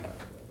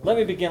Let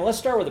me begin. Let's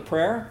start with a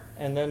prayer,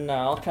 and then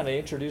I'll kind of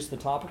introduce the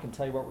topic and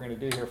tell you what we're going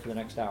to do here for the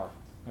next hour.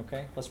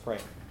 Okay? Let's pray.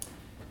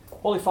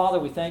 Holy Father,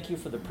 we thank you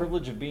for the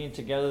privilege of being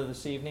together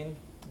this evening.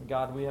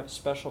 God, we have a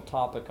special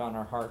topic on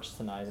our hearts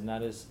tonight, and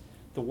that is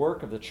the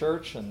work of the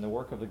church and the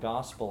work of the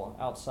gospel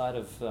outside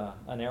of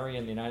an area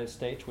in the United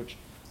States, which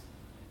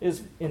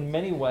is in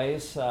many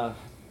ways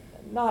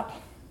not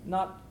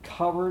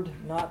covered,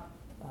 not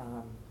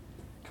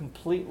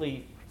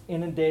completely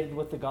inundated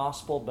with the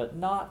gospel, but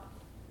not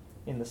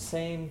in the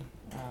same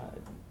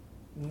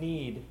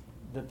need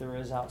that there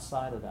is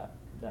outside of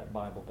that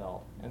Bible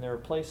Belt. And there are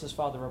places,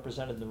 Father,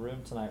 represented in the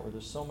room tonight where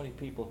there's so many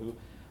people who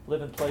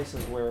live in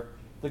places where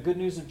the good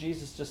news of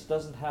Jesus just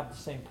doesn't have the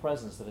same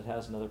presence that it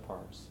has in other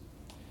parts.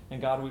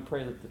 And God, we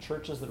pray that the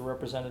churches that are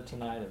represented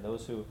tonight and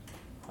those who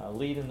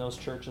lead in those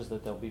churches,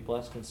 that they'll be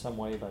blessed in some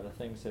way by the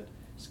things that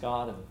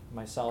Scott and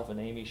myself and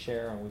Amy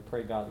share. And we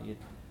pray, God, that you'd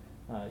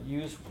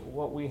use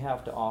what we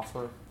have to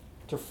offer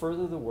to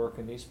further the work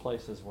in these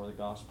places where the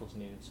gospel is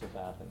needed so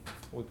badly.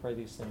 We pray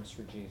these things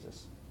through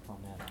Jesus.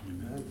 Amen.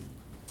 Amen.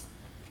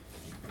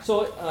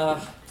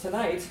 So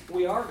tonight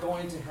we are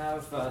going to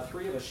have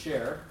three of us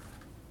share.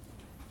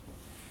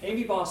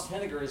 Amy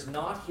Bost-Henniger is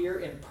not here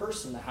in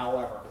person,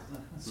 however.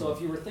 So if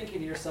you were thinking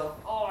to yourself,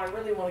 oh, I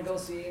really want to go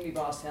see Amy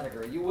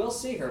Bost-Henniger, you will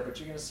see her, but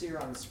you're going to see her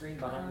on the screen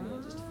behind me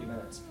in just a few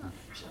minutes.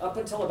 Up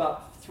until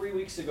about 3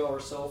 weeks ago or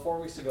so,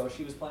 4 weeks ago,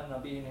 she was planning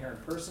on being here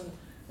in person.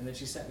 And then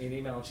she sent me an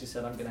email and she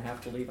said, I'm going to have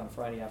to leave on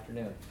Friday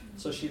afternoon.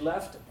 So she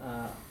left,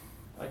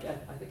 I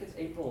think it's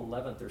April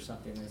 11th or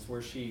something is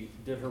where she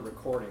did her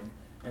recording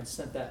and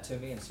sent that to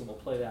me. And so we'll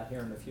play that here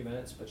in a few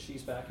minutes. But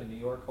she's back in New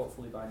York,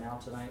 hopefully by now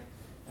tonight,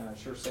 and I'm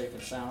sure safe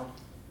and sound.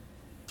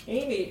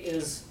 Amy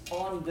is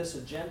on this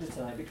agenda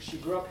tonight because she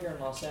grew up here in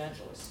Los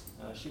Angeles.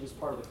 She was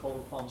part of the Culver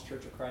Palms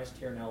Church of Christ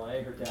here in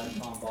L.A. Her dad,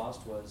 Tom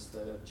Bost, was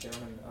the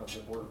chairman of the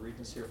Board of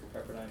Regents here for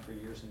Pepperdine for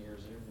years and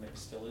years, and maybe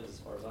still is, as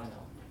far as I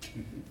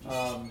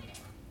know.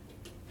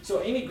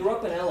 So Amy grew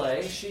up in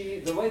L.A.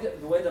 The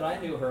way that I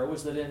knew her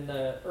was that in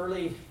the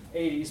early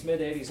 80s,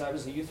 mid-80s, I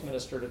was a youth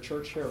minister at a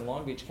church here in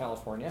Long Beach,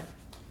 California,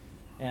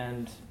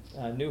 and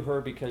knew her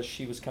because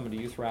she was coming to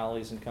youth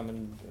rallies and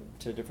coming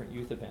to different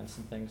youth events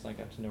and things. I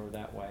got to know her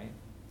that way.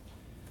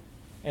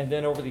 And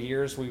then over the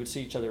years, we would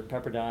see each other at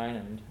Pepperdine,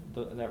 and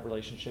that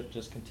relationship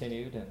just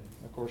continued. And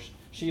of course,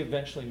 she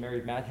eventually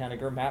married Matt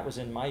Henniger. Matt was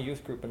in my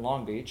youth group in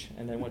Long Beach,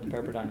 and then went to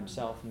Pepperdine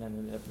himself, and then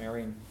ended up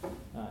marrying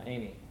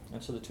Amy.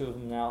 And so the two of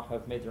them now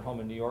have made their home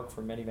in New York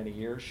for many, many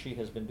years. She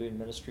has been doing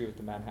ministry with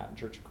the Manhattan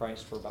Church of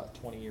Christ for about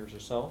 20 years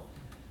or so.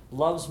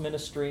 Loves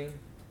ministry,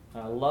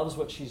 loves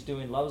what she's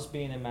doing, loves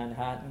being in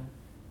Manhattan,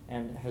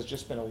 and has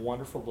just been a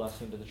wonderful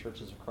blessing to the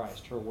churches of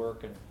Christ. Her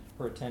work and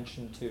her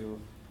attention to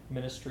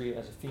ministry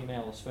as a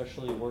female,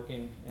 especially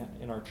working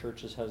in our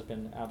churches, has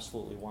been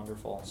absolutely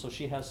wonderful. So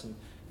she has some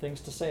things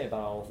to say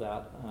about all of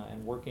that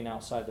and working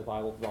outside the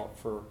Bible Belt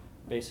for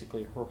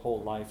basically her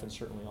whole life and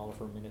certainly all of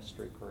her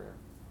ministry career.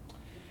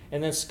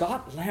 And then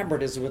Scott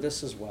Lambert is with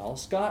us as well.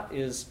 Scott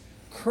is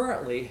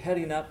currently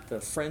heading up the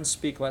Friends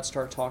Speak, Let's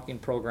Start Talking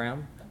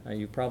program.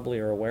 You probably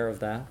are aware of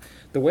that.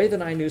 The way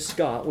that I knew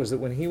Scott was that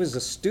when he was a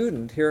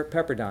student here at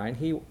Pepperdine,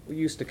 he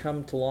used to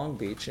come to Long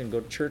Beach and go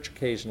to church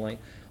occasionally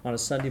on a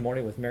Sunday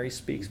morning with Mary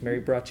Speaks. Mary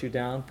brought you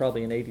down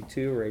probably in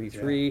 82 or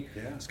 83.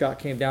 Yeah. Scott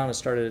came down and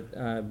started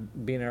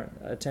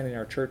attending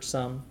our church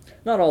some.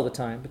 Not all the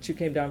time, but you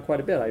came down quite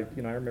a bit. I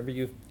remember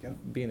you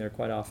being there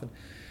quite often.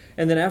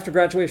 And then after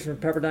graduation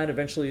from Pepperdine,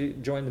 eventually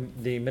joined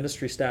the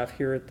ministry staff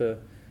here at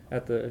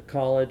the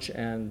college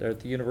and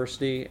at the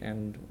university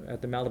and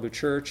at the Malibu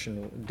Church,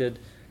 and did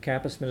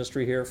campus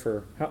ministry here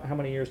for, how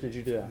many years did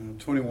you do that?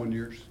 21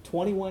 years.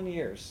 21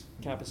 years,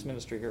 campus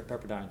ministry here at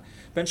Pepperdine.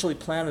 Eventually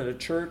planted a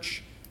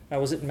church.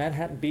 Was it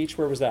Manhattan Beach?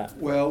 Where was that?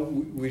 Well,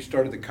 we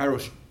started the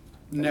Kairos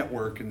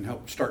Network and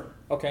helped start.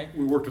 Okay.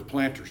 We worked with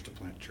planters to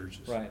plant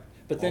churches. Right.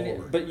 But then,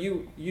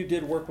 you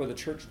did work with a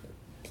church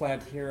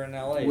plant here in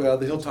L.A. Well,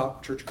 the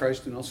Hilltop Church of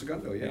Christ in El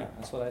Segundo, Yeah,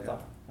 that's what I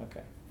thought.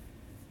 Okay.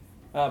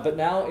 But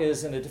now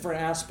is in a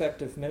different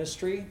aspect of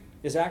ministry,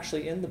 is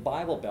actually in the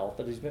Bible Belt,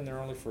 but he's been there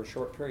only for a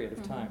short period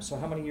of time. So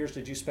how many years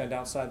did you spend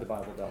outside the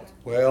Bible Belt?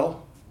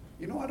 Well,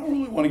 I don't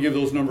really want to give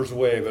those numbers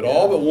away, but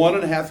all but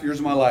 1.5 years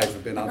of my life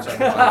have been outside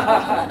the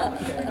Bible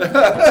Belt. Okay.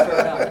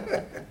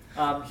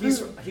 That's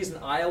fair enough. He's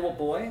an Iowa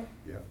boy,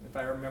 if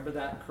I remember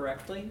that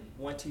correctly.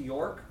 Went to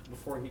York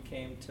before he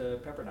came to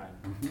Pepperdine.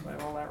 Do I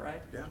have all that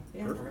right? Yeah.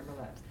 Yeah, I remember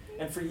that.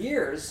 And for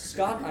years,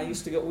 Scott and I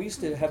we used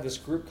to have this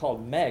group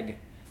called MEG,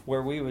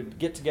 where we would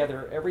get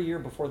together every year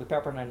before the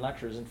Pepperdine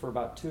lectures, and for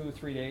about 2 or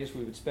 3 days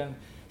we would spend,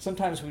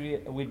 sometimes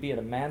we'd be at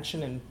a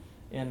mansion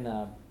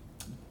in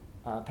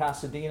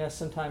Pasadena,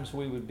 sometimes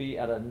we would be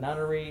at a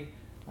nunnery,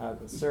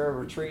 Sarah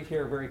Retreat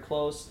here very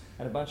close,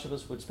 and a bunch of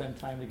us would spend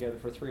time together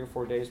for 3 or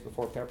 4 days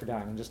before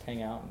Pepperdine and just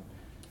hang out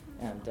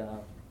and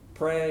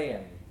pray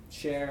and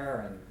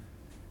share and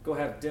go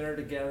have dinner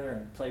together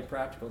and play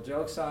practical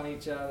jokes on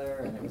each other,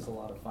 and it was a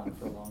lot of fun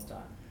for a long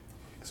time.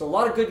 So a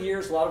lot of good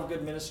years, a lot of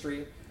good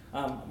ministry.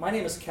 My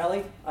name is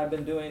Kelly. I've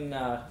been doing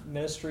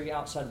ministry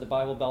outside the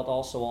Bible Belt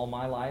also all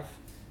my life.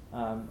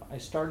 I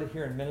started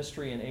here in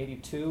ministry in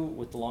 '82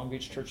 with the Long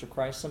Beach Church of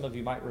Christ. Some of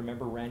you might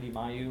remember Randy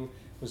Mayu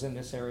was in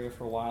this area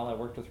for a while. I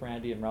worked with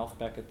Randy and Ralph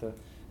Beck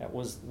at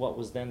what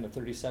was then the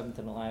 37th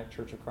and Atlantic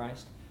Church of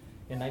Christ.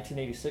 In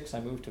 1986, I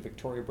moved to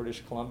Victoria,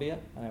 British Columbia,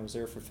 and I was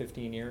there for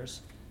 15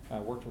 years. I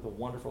worked with a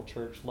wonderful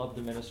church, loved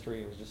the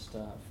ministry. It was just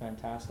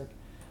fantastic.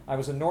 I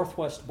was a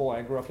Northwest boy.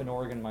 I grew up in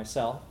Oregon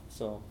myself,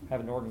 so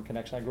have an Oregon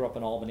connection. I grew up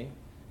in Albany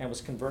and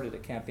was converted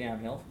at Camp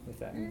Yamhill, if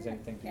that means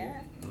anything to you.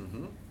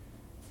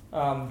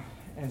 Mm-hmm.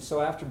 And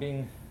so after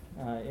being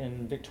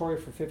in Victoria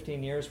for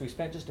 15 years, we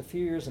spent just a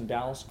few years in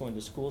Dallas going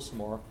to school some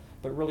more,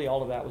 but really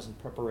all of that was in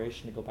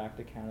preparation to go back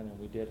to Canada, and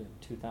we did in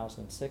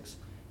 2006.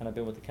 And I've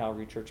been with the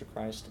Calgary Church of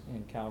Christ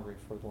in Calgary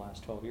for the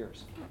last 12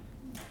 years.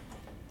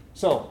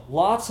 So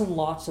lots and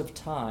lots of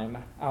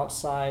time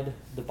outside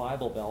the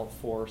Bible Belt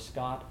for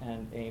Scott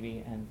and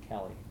Amy and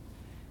Kelly.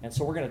 And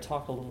so we're going to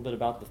talk a little bit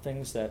about the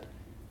things that,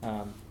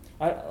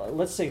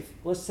 let's say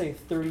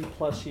 30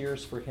 plus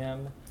years for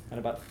him, and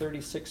about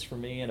 36 for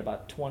me, and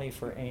about 20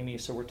 for Amy.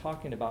 So we're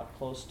talking about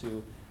close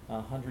to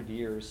 100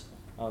 years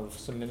of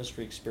some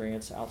ministry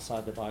experience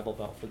outside the Bible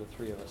Belt for the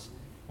three of us.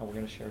 And we're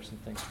going to share some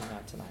things from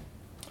that tonight.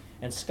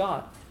 And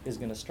Scott is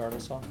going to start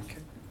us off.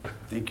 Okay.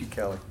 Thank you,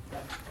 Kelly.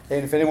 Hey,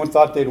 and if anyone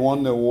thought they'd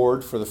won the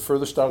award for the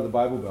furthest out of the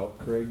Bible Belt,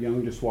 Craig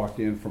Young just walked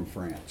in from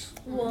France.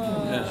 Whoa.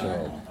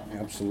 So,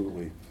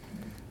 absolutely.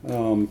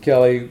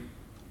 Kelly,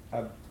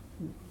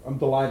 I'm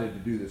delighted to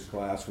do this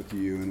class with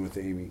you and with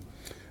Amy.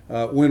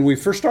 When we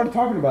first started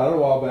talking about it a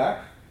while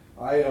back,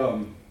 I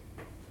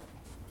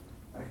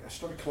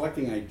started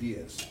collecting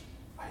ideas.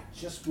 I had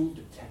just moved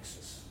to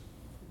Texas.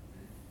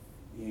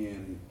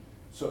 And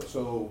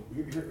so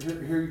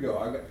here you go.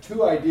 I've got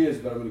two ideas,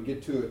 but I'm going to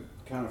get to it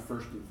kind of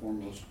first and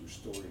foremost through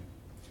story.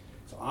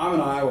 So I'm an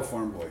Iowa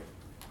farm boy,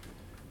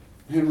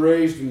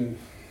 and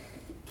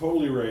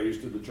totally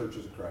raised in the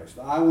Churches of Christ.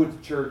 I went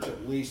to church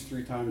at least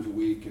 3 times a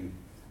week, and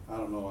I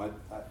don't know,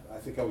 I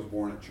think I was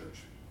born at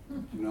church.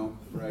 You know,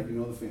 right? You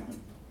know the family.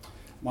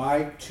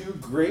 My 2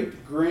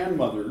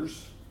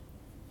 great-grandmothers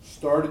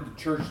started the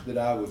church that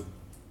I was,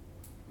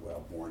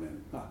 born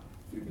in,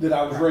 that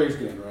I was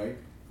raised in, right?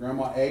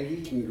 Grandma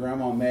Aggie and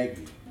Grandma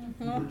Maggie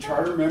were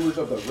charter members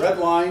of the Red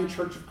Line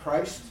Church of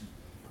Christ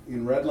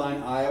in Red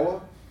Line,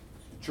 Iowa.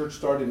 The church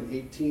started in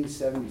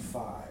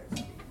 1875.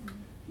 And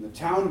the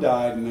town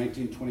died in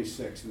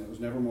 1926, and it was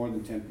never more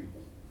than 10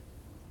 people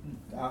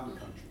out in the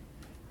country.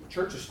 The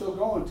church is still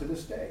going to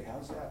this day.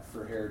 How's that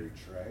for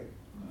heritage, right?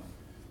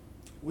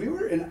 We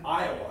were in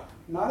Iowa,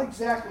 not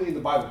exactly in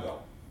the Bible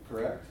Belt,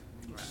 correct?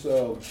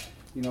 So,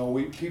 you know,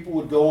 people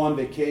would go on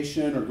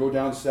vacation or go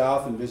down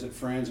south and visit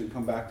friends and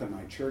come back to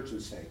my church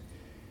and say,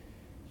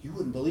 you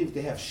wouldn't believe it,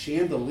 they have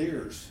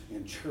chandeliers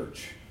in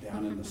church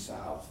down in the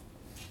south.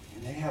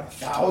 And they have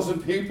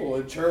 1,000 people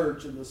in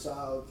church in the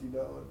south, you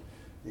know.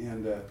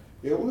 And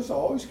it was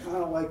always kind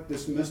of like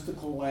this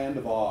mystical land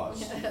of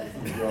Oz. If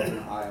you grew up in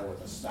Iowa,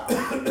 the south,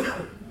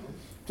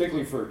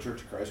 particularly for a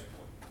Church of Christ.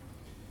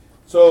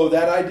 So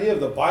that idea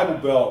of the Bible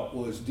Belt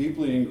was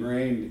deeply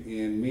ingrained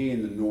in me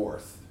in the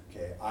north.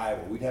 Okay,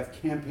 Iowa. We'd have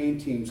campaign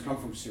teams come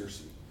from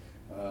Searcy.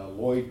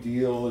 Lloyd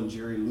Deal and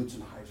Jerry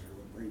Lutzenheiser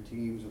would bring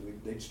teams,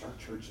 and they'd start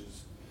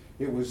churches.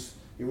 It was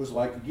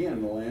like,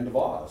 again, the land of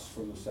Oz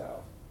from the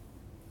south.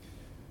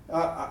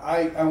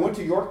 I went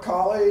to York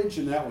College,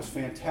 and that was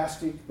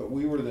fantastic, but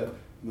we were the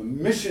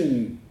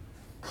mission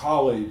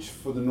college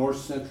for the north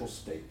central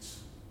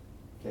states.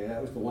 Okay,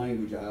 that was the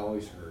language I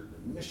always heard,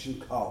 the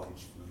mission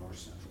college for the north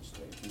central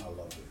states, and I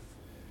loved it.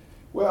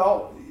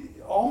 Well,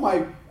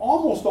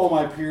 almost all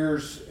my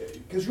peers,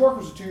 because York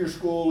was a 2-year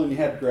school and you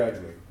had to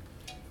graduate.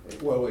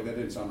 Well, wait, that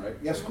didn't sound right.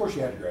 Yes, of course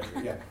you had to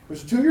graduate, yeah. It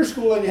was a 2-year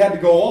school and you had to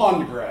go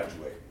on to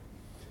graduate.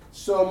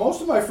 So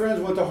most of my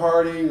friends went to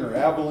Harding or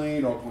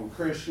Abilene or Oklahoma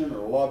Christian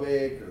or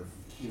Lubbock or,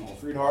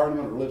 Freed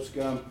Hardeman or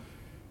Lipscomb.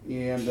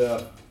 And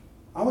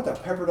I went to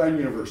Pepperdine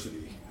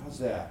University. How's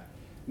that?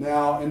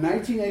 Now, in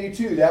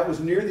 1982, that was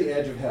near the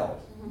edge of hell.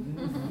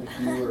 If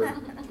you were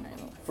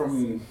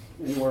from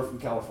anywhere from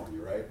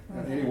California, right?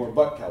 Anywhere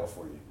but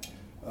California.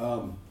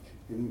 And,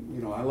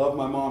 I love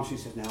my mom. She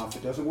said, now, if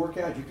it doesn't work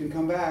out, you can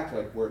come back,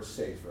 like where it's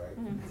safe, right?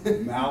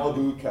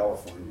 Malibu,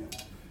 California.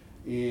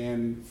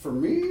 And for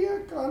me, I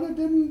kind of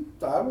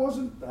I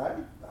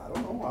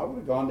don't know, I would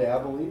have gone to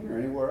Abilene or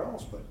anywhere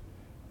else, but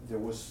there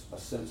was a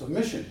sense of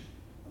mission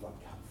about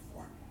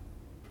California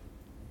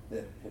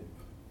that had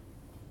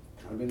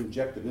kind of been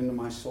injected into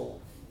my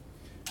soul.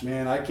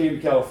 Man, I came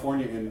to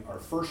California, and our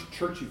first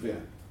church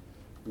event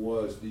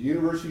was the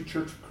University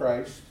Church of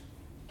Christ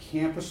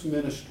campus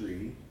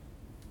ministry,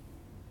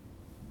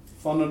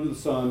 Fun Under the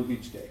Sun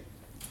Beach Day.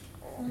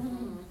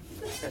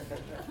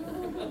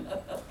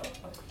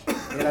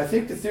 And I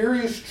think the theory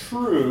is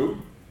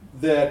true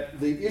that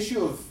the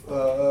issue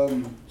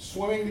of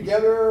swimming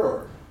together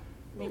or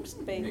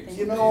Mixed bathing.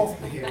 You know,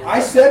 I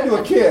said to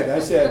a kid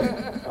at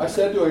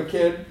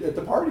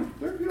the party,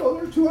 there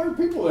are 200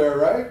 people there,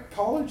 right?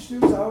 College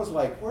students. I was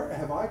like, where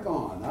have I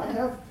gone?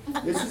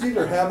 This is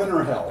either heaven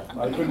or hell.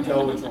 I couldn't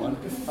tell which one.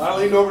 I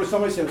leaned over to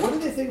somebody and said, what do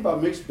they think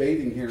about mixed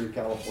bathing here in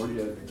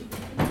California?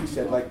 He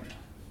said, like,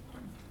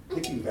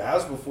 taking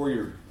baths before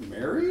you're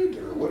married?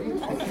 Or what are you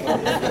talking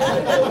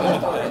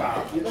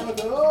about? You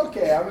know,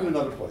 okay, I'm in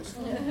another place.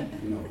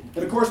 You know.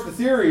 And of course the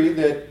theory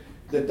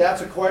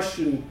that's a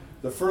question,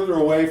 the further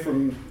away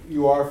from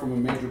you are from a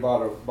major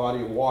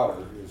body of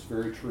water is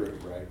very true,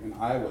 right? In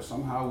Iowa,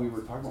 somehow we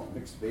were talking about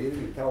mixed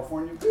bathing in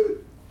California.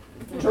 Dude,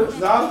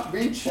 church's out at the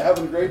beach,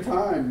 having a great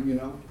time, you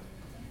know.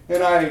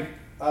 And I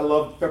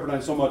loved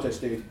Pepperdine so much I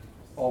stayed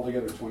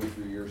altogether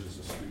 23 years as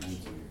a student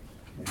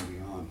and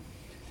beyond.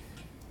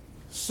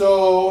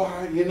 So,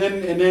 and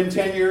then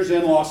 10 years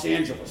in Los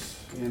Angeles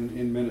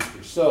in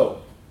ministry.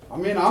 So, I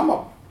mean, I'm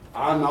a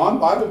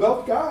non-Bible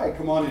Belt guy.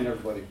 Come on in,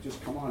 everybody.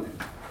 Just come on in.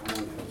 Come on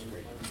in. That's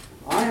great.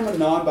 I am a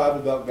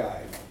non-Bible Belt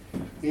guy.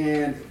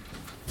 And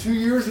 2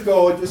 years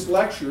ago at this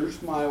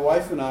lectures, my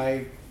wife and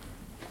I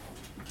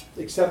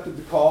accepted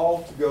the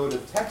call to go to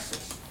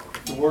Texas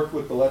to work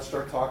with the Let's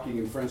Start Talking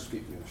and Friends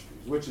Speak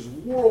Ministries, which is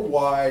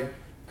worldwide,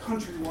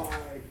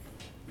 countrywide,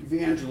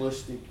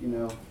 evangelistic, you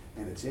know,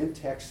 and it's in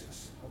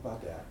Texas. How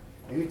about that?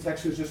 Any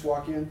Texans just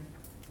walk in?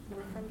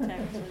 We're from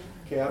Texas.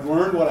 Okay, I've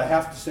learned what I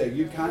have to say.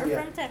 We're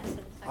from Texas.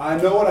 I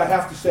know what I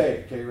have to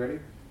say. Okay, ready?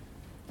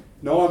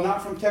 No, I'm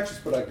not from Texas,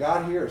 but I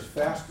got here as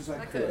fast as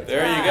I could.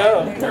 There you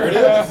go. There it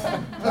is.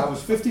 I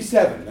was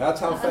 57. That's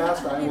how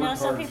fast I worked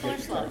some hard to people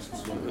get are to slow.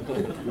 Texas.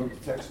 Go to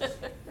Texas.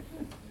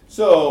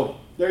 So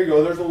there you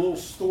go. There's a little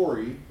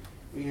story.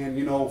 And,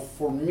 you know,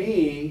 for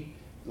me,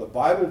 the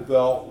Bible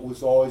Belt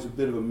was always a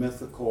bit of a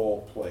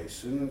mythical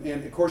place. And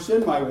of course,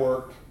 in my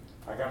work,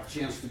 I got a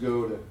chance to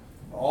go to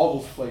all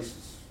those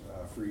places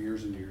for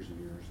years and years and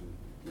years and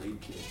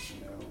lead kids,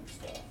 you know, and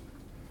stuff.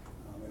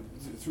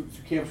 Through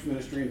campus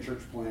ministry and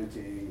church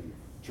planting and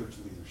church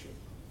leadership.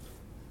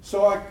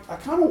 So I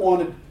kind of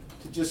wanted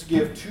to just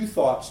give two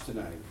thoughts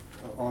tonight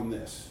on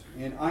this.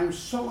 And I'm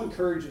so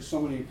encouraged that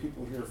so many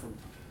people here from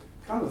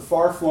kind of the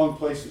far-flung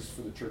places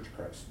for the Church of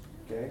Christ.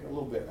 Okay, a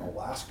little bit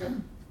Alaska,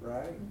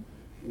 right?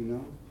 You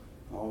know,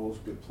 all those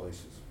good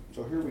places.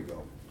 So here we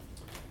go.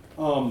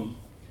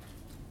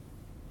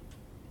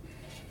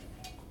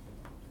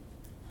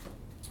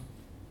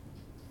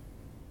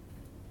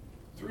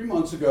 3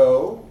 months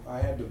ago, I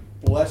had the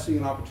blessing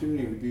and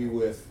opportunity to be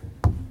with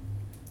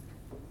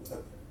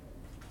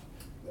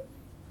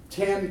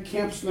 10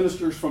 campus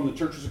ministers from the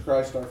Churches of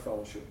Christ, our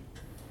fellowship,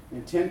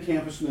 and 10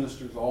 campus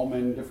ministers, all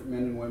men, different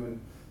men and women,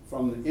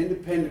 from the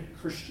Independent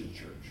Christian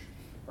Church,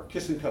 our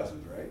kissing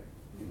cousins, right?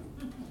 You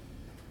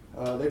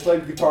know, they play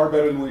guitar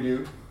better than we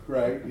do,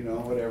 right? You know,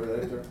 whatever.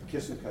 They're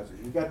kissing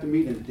cousins. We got to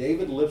meet in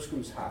David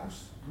Lipscomb's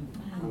house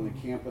on the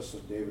campus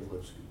of David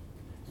Lipscomb,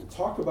 and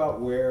talk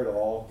about where it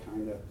all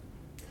kind of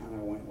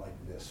went like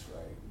this,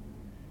 right?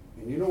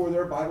 And you know where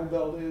their Bible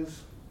Belt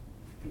is?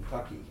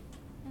 Kentucky,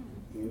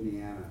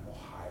 Indiana,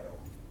 Ohio.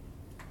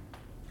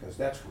 Because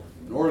that's where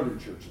the northern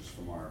churches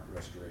from our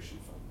restoration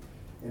from.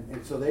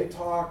 And so they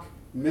talk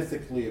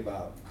mythically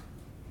about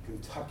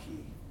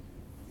Kentucky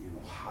and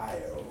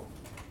Ohio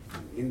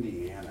and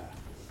Indiana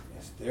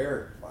as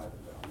their Bible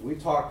Belt. We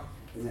talk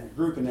in that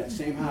group, in that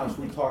same house,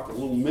 we talked a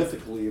little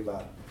mythically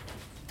about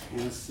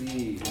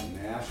Tennessee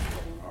and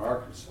Nashville and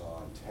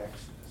Arkansas and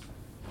Texas.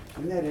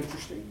 Isn't that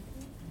interesting?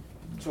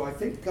 So I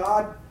think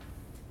God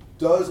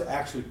does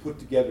actually put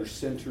together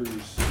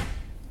centers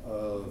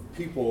of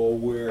people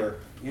where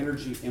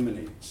energy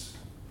emanates.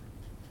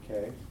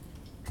 Okay?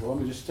 Well,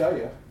 let me just tell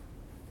you,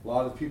 a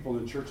lot of the people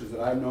in churches that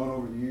I've known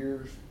over the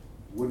years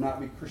would not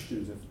be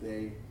Christians if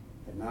they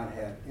had not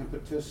had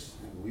impetus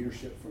and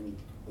leadership from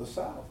the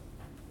South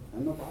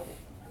and the Bible.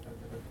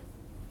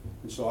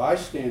 And so I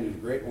stand in a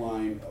great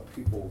line of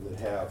people that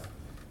have,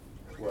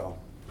 well,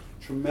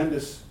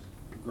 tremendous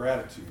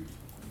gratitude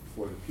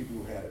for the people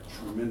who had a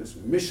tremendous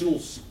missional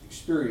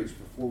experience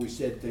before we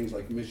said things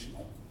like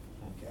missional.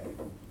 Okay.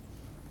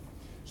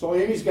 So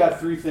Amy's got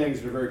 3 things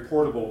that are very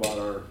portable about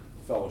our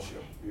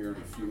fellowship here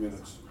in a few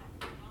minutes.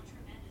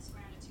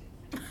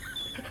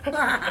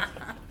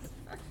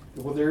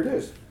 Well, there it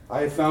is.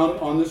 I have found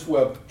on this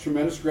web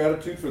tremendous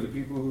gratitude for the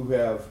people who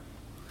have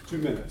 2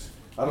 minutes.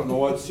 I don't know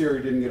what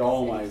Siri didn't get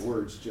all my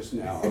words just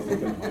now. I was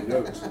looking at my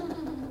notes.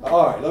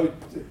 All right,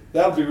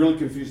 that'll be really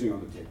confusing on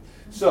the tape.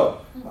 So,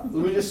 let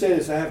me just say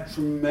this. I have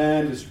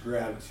tremendous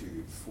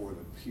gratitude for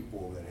the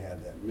people that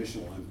had that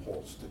missional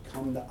impulse to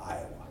come to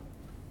Iowa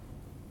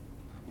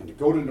and to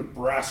go to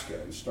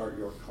Nebraska and start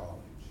York College.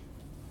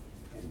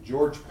 And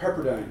George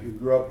Pepperdine, who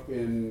grew up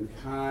in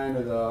kind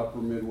of the upper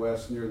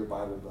Midwest near the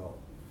Bible Belt.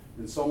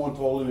 And someone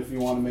told him, if you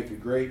want to make a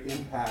great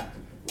impact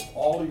with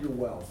all of your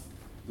wealth,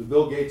 the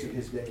Bill Gates of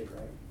his day,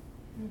 right?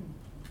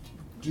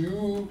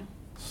 Do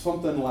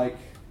something like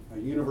a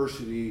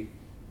university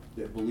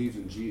that believes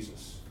in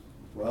Jesus.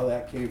 Well,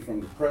 that came from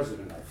the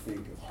president, I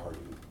think, of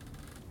Harding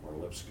or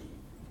Lipscomb.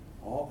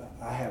 All that,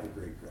 I have a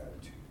great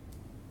gratitude.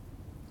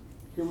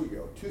 here we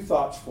go. 2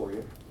 thoughts for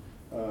you.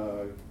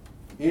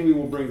 Amy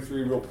will bring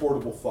 3 real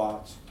portable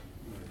thoughts.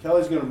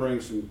 Kelly's going to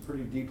bring some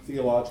pretty deep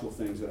theological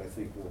things that I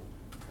think will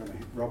kind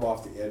of rub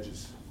off the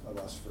edges of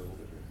us for a little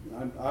bit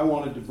here. I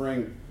wanted to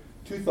bring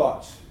 2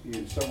 thoughts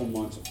in several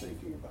months of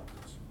thinking about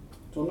this.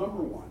 So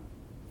number 1,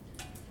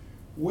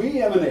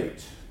 we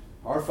emanate,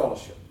 our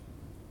fellowship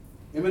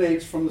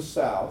emanates from the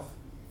South,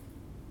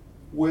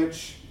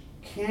 which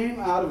came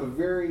out of a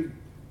very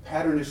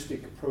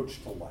patternistic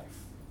approach to life.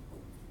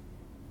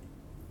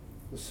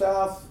 The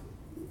South,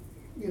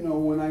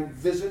 when I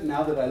visit,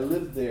 now that I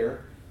live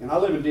there, and I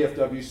live in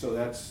DFW, so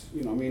that's,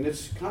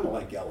 it's kind of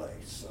like LA,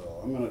 so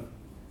I'm going to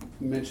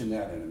mention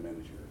that in a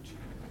minute here or two.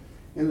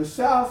 In the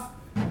South,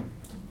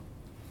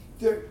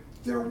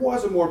 there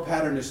was a more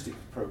patternistic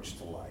approach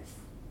to life,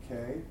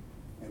 okay?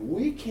 And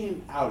we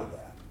came out of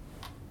that.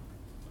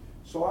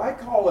 So I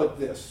call it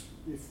this.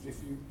 If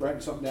you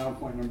write something down,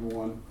 point number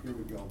 1, here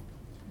we go.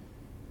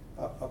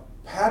 A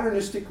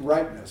patternistic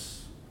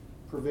rightness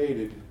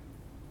pervaded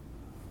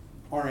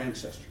our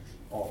ancestors,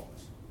 all of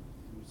us.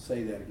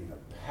 Say that again. A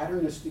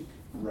patternistic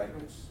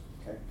rightness.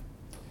 Okay.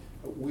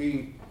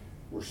 We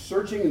were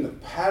searching in the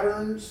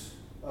patterns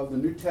of the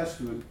New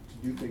Testament to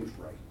do things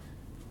right.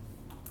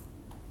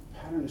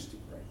 Patternistic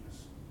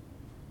rightness.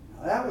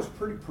 Now that was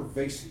pretty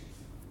pervasive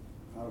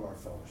out of our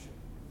fellowship.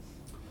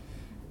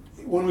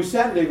 When we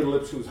sat in David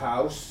Lipscomb's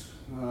house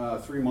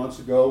 3 months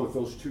ago with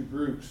those 2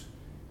 groups,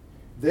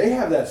 they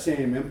have that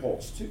same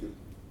impulse too.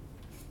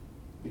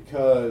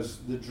 Because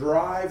the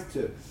drive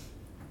to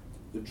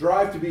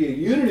be a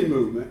unity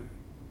movement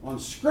on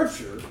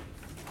Scripture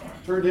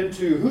turned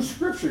into, whose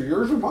Scripture,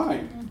 yours or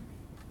mine?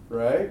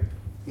 Right?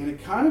 And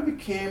it kind of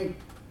became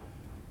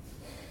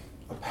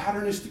a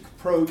patternistic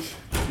approach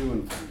to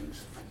doing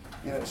things.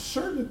 And at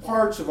certain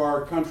parts of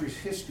our country's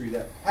history,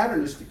 that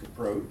patternistic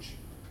approach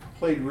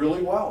played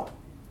really well.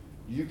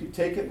 You could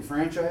take it and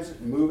franchise it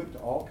and move it to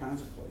all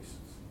kinds of places.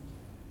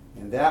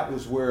 And that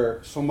was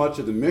where so much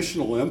of the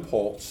missional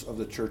impulse of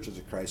the Churches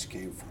of Christ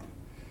came from.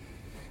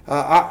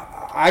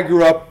 I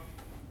grew up,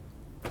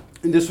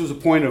 and this was a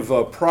point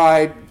of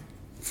pride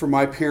for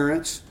my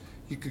parents.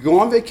 You could go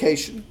on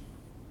vacation.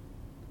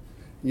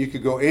 You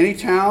could go any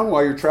town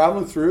while you're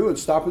traveling through and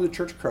stop in the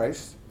Church of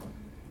Christ.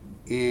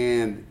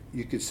 And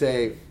you could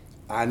say,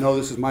 I know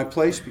this is my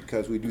place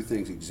because we do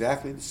things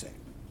exactly the same.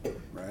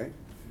 Right?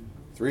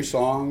 3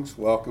 songs,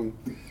 welcome.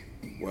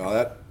 Well,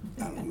 that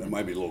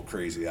might be a little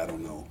crazy. I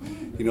don't know.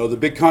 The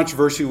big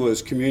controversy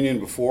was communion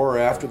before or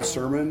after the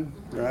sermon,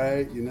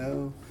 right?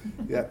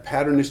 That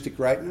patternistic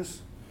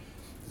rightness.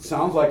 It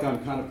sounds like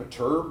I'm kind of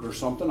perturbed or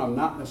something. I'm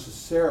not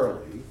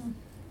necessarily.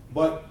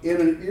 But in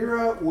an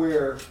era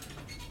where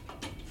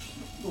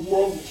the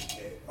world,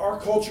 our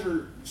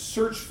culture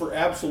searched for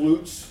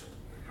absolutes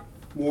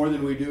more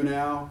than we do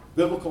now,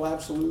 biblical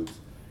absolutes,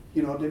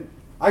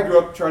 I grew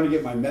up trying to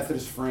get my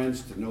Methodist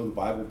friends to know the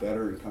Bible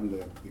better and come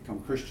to become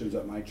Christians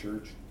at my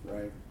church,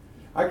 right?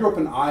 I grew up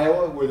in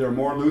Iowa where there are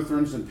more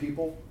Lutherans than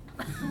people.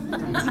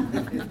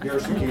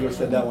 Garrison Keillor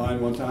said that line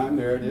one time.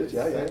 There it is.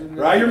 Yeah.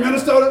 Right, you're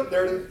Minnesota?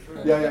 There it is.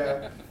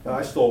 Yeah.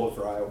 I stole it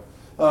for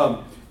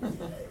Iowa.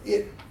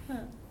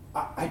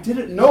 I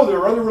didn't know there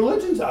were other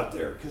religions out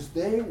there because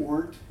they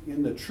weren't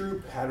in the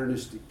true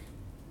patternistic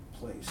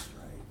place,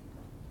 right?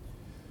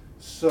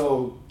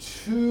 So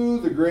to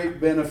the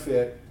great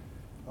benefit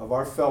of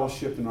our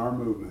fellowship and our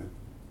movement,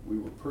 we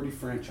were pretty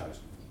franchised.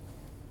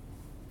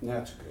 And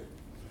that's good.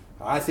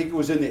 I think it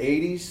was in the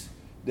 80s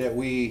that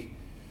we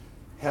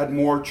had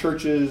more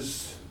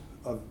churches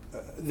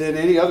than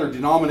any other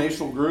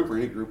denominational group or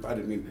any group. I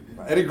didn't mean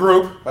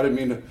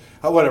to,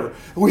 whatever.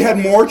 We had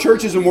more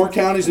churches and more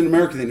counties in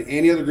America than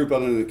any other group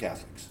other than the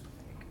Catholics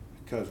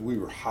because we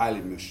were highly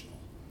missional.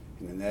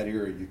 And in that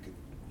era, you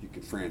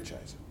could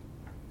franchise it.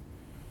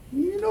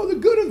 You know the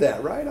good of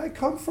that, right? I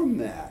come from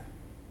that.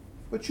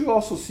 But you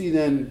also see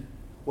then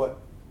what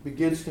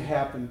begins to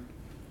happen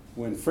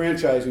when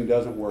franchising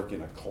doesn't work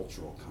in a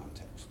cultural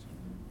context.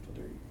 So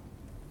there you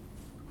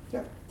go.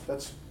 Yeah,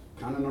 that's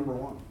kind of number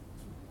 1.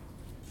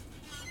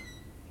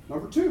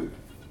 Number 2.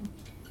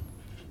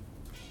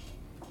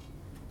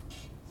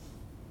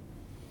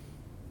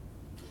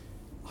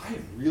 I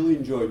have really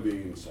enjoyed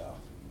being in the South.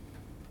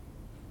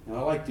 And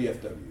I like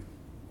DFW.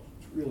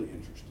 It's really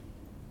interesting.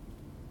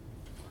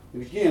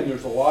 And again,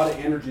 there's a lot of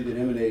energy that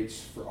emanates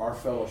for our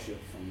fellowship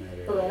from that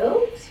area.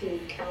 Hello to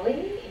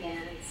Kelly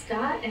and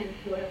Scott and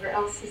whoever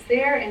else is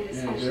there. And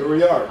there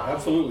we are,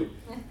 absolutely.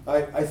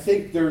 I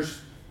think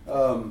there's,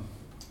 I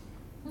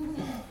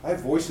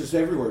have voices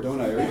everywhere, don't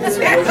I? It's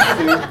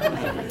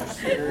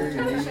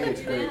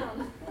great.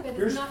 But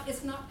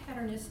it's not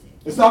patternistic.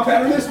 It's not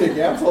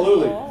patternistic,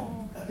 absolutely.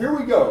 Oh. Here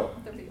we go.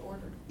 They'll be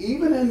ordered.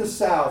 Even in the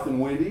South,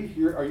 and Wendy,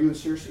 are you in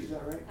Searcy, is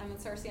that right? I'm in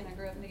Searcy and I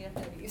grew up in the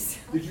DFWs.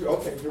 Did you?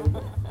 Okay, here we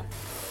go.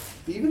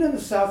 Even in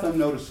the South, I'm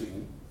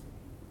noticing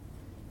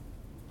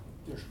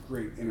there's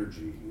great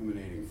energy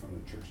emanating from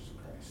the Churches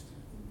of Christ.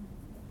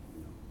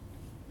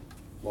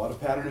 A lot of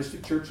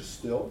patternistic churches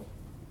still,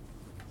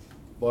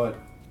 but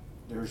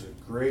there's a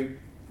great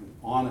an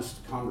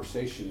honest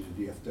conversation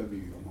in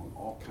DFW among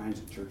all kinds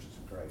of churches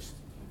of Christ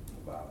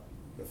about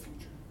the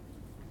future.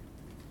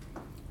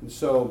 And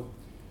so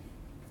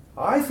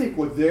I think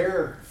what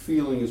they're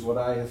feeling is what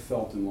I have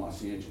felt in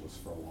Los Angeles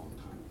for a long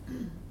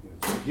time.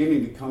 It's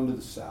beginning to come to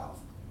the South,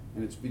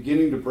 and it's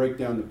beginning to break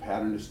down the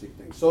patternistic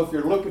thing. So if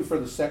you're looking for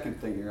the second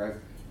thing here,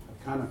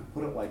 I've kind of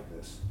put it like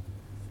this.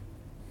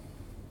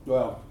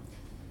 Well,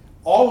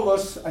 all of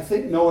us, I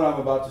think, know what I'm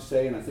about to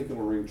say, and I think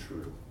it'll ring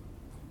true.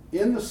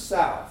 In the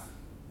South,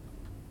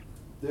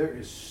 there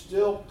is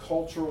still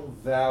cultural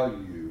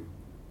value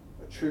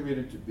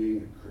attributed to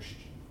being a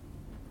Christian.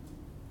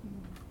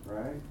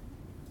 Right?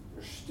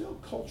 There's still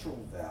cultural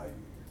value.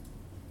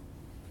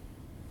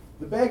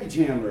 The baggage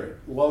handler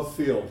at Love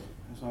Field,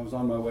 as I was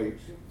on my way,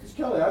 because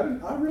Kelly,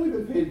 I've really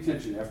been paying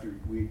attention after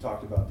we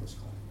talked about this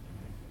class.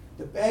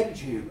 The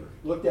baggage handler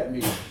looked at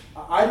me.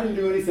 I didn't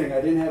do anything.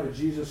 I didn't have a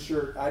Jesus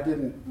shirt. I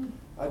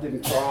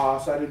didn't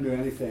cross. I didn't do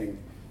anything.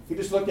 He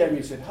just looked at me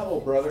and said, "Hello,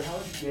 brother.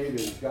 How's your day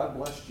been? God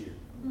blessed you."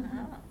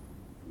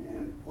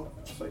 Man, what?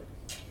 I was like,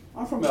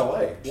 "I'm from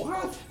LA.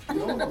 What? You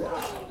know,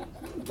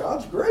 yeah,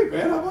 God's great,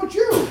 man. How about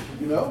you?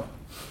 You know?"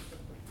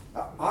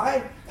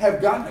 I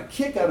have gotten a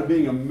kick out of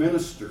being a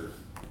minister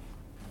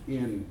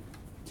in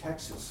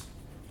Texas.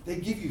 They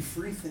give you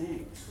free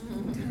things.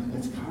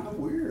 It's kind of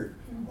weird.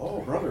 Oh,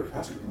 brother,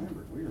 Pastor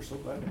Lambert, we are so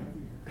glad to have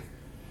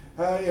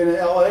you here. In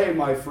LA,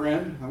 my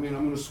friend, I'm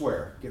going to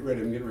swear. I'm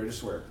getting ready to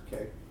swear,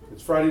 okay?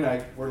 It's Friday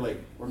night. We're late.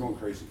 We're going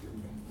crazy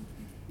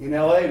here. In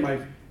LA,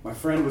 my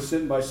friend was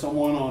sitting by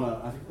someone I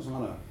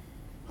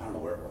don't know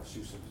where it was.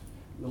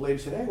 The lady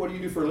said, "Hey, what do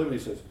you do for a living?" He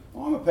says,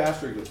 "Oh, I'm a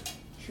pastor." He goes,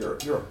 "Sure,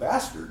 you're a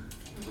bastard."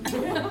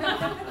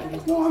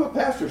 "No, I'm a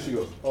pastor." She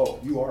goes, "Oh,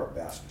 you are a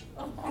bastard."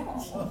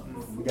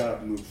 We got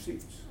up and moved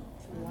seats.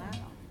 Wow.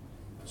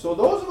 So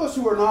those of us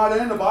who are not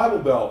in the Bible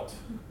Belt,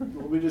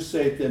 let me just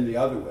say it then the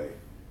other way.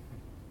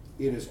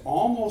 It is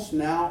almost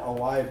now a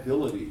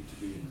liability to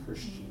be a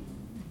Christian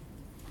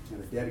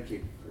and a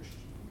dedicated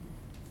Christian.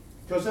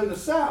 Because in the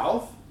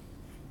South,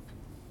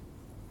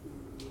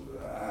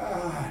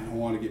 I don't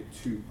want to get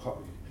too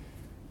public.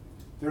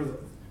 They're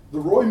the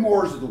Roy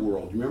Moores of the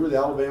world. You remember the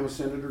Alabama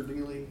Senator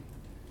Dealey?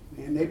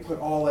 And they put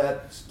all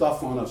that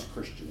stuff on us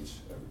Christians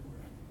everywhere.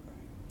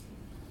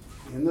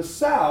 In the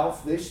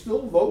South, they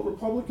still vote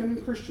Republican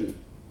and Christian.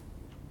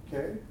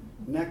 Okay?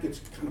 And that gets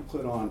kind of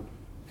put on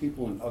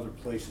people in other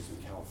places in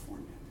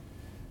California.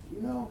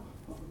 You know,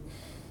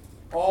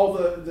 all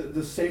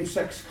the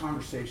same-sex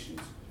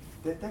conversations,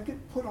 that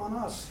get put on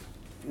us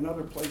in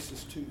other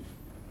places too.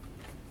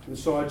 And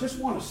so I just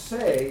want to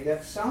say,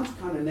 that sounds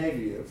kind of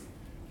negative,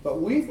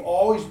 but we've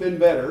always been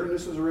better, and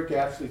this is a Rick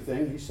Apsley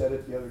thing, he said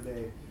it the other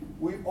day,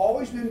 we've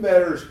always been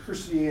better as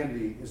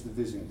Christianity as the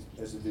visiting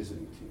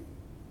team.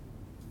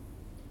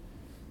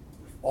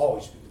 We've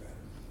always been better.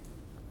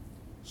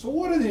 So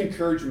what are the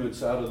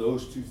encouragements out of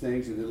those two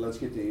things? And then let's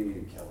get to Amy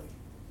and Kelly.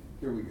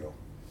 Here we go.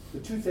 The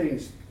two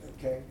things,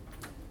 okay?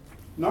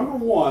 Number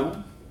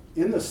one,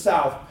 in the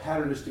South,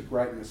 patternistic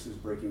rightness is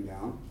breaking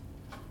down.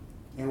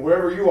 And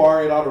wherever you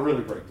are, it ought to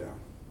really break down.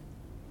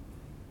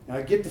 And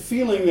I get the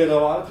feeling that a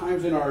lot of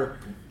times in our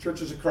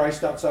churches of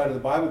Christ outside of the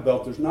Bible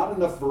Belt, there's not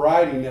enough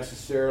variety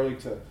necessarily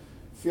to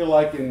feel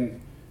like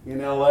in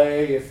LA,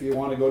 if you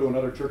want to go to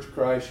another Church of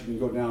Christ, you can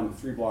go down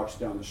 3 blocks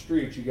down the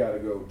street. You got to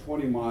go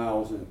 20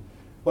 miles.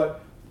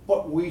 But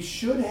we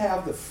should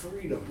have the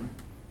freedom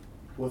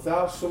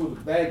without some of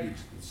the baggage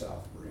that the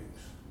South brings.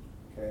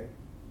 Okay?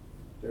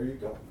 There you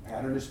go.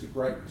 Patternistic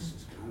rightness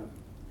is kind of,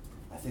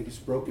 I think it's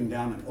broken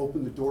down and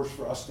opened the doors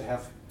for us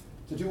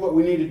to do what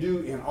we need to do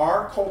in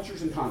our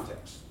cultures and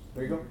contexts.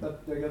 There you go.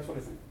 That's what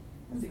I think.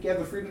 I think you have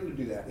the freedom to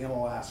do that in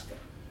Alaska.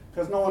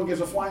 Because no one gives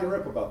a flying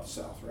rip about the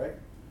South, right?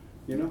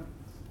 You know?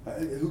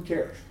 Who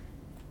cares?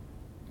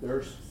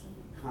 There's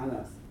kind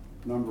of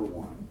number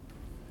one.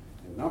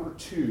 And number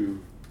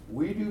two,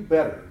 we do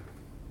better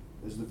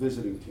as the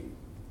visiting team.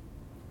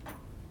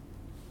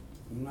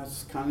 And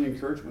that's kind of the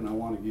encouragement I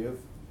want to give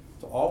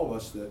to all of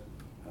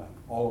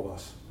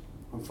us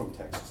I'm from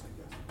Texas,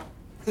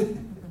 I guess.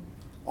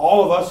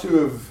 All of us who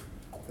have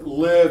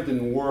lived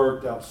and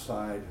worked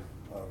outside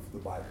of the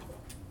Bible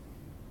Belt.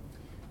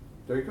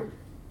 There you go.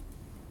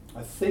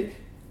 I think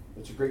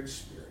it's a great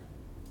spirit.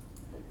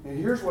 And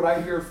here's what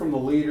I hear from the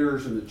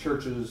leaders and the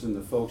churches and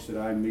the folks that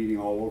I'm meeting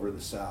all over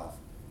the South.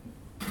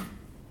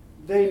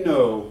 They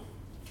know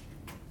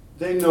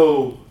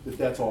that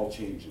that's all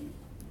changing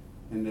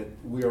and that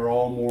we are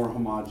all more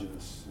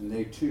homogenous, and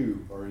they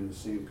too are in the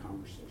same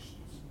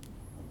conversations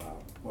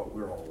about what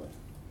we're all in.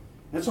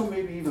 And so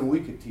maybe even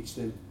we could teach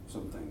them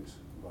some things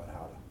about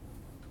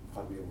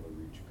how to be able to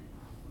reach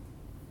people.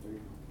 There you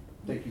go.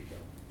 Thank you,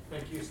 Kelly.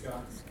 Thank you,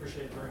 Scott.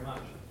 Appreciate it very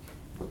much.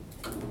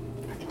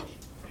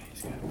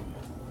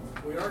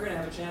 We are going to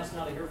have a chance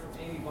now to hear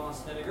from Amy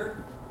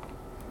Voss-Henniger.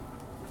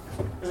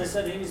 As I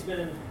said, Amy's been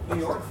in New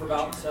York for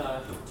about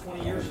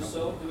 20 years or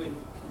so, doing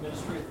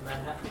ministry at the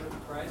Manhattan Church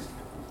of Christ.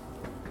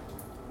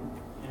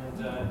 And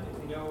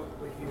if you know,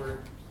 if you were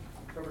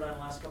covered on the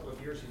last couple of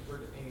years, you've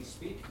heard Amy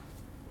speak.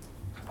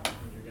 And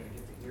you're going to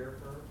get to hear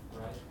her,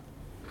 right?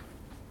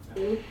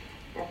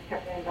 at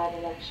Pepperland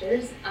Bible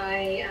Lectures.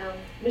 I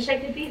wish I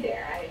could be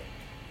there.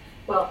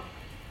 Well,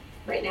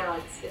 right now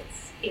it's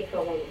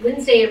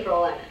Wednesday,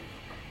 April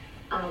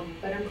 11th.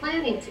 But I'm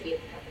planning to be at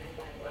the Pepperland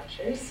Bible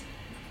Lectures.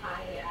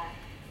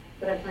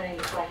 But I'm planning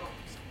to fly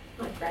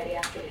home on Friday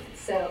afternoon.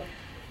 So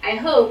I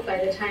hope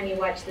by the time you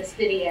watch this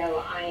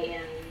video, I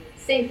am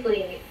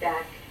safely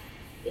back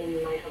in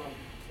my home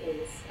in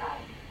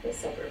the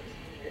suburbs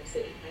of New York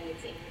City. My name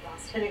is Amy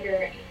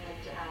Boss-Henniger, and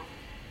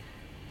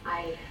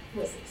I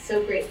was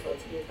so grateful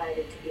to be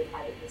invited to be a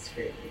part of this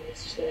group and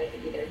wish that I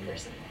could be there in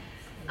person.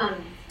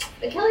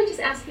 But Kelly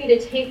just asked me to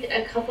take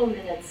a couple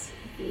minutes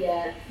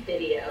via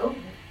video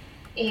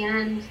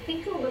and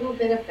think a little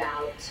bit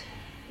about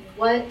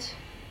what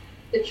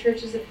the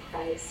churches of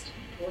Christ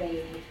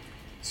bring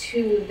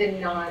to the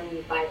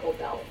non-Bible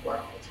Belt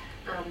world.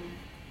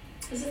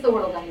 This is the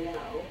world I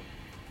know.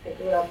 I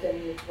grew up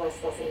in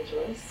West Los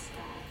Angeles,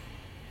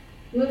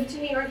 moved to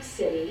New York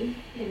City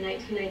in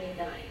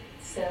 1999.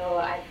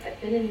 So I've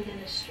been in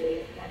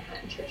ministry at the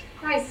Manhattan Church of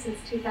Christ since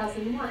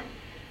 2001,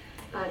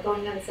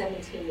 going on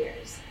 17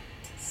 years.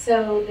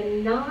 So the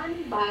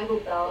non-Bible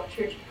Belt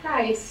Church of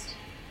Christ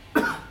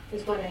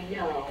is what I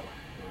know.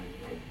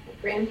 My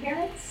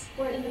grandparents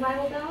were in the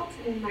Bible Belt,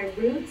 and my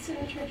roots in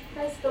the Church of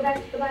Christ go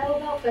back to the Bible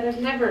Belt, but I've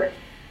never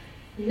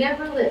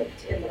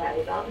lived in the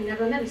Bible Belt and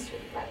never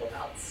ministered in the Bible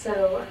Belt.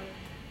 So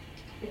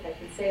if I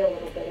can say a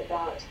little bit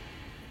about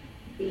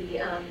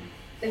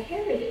the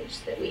heritage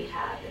that we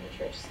have in the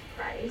Church of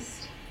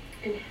Christ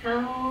and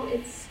how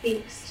it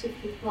speaks to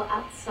people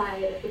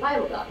outside of the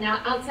Bible Belt.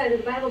 Now, outside of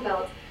the Bible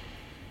Belt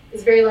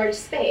is a very large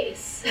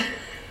space.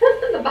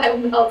 The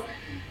Bible Belt,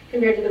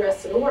 compared to the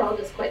rest of the world,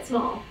 is quite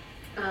small.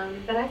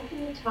 But I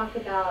can talk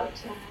about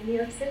New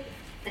York City.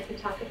 I can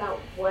talk about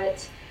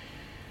what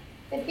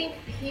I think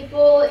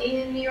people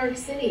in New York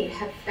City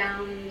have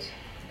found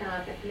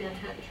at the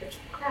Manhattan Church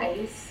of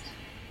Christ,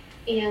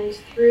 and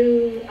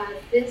through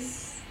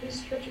this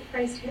Church of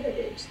Christ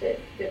heritage that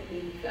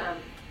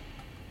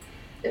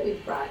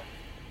we've brought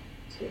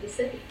to the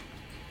city.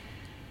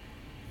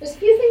 There's a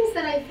few things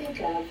that I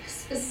think of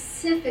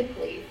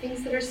specifically,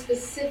 things that are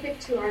specific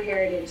to our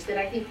heritage that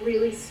I think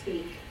really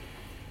speak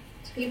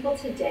to people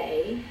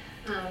today,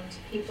 to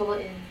people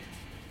in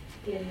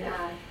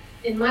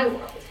my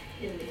world,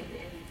 in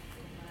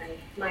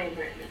my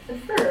environment. The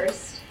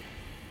first,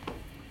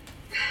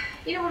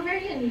 we're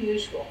very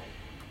unusual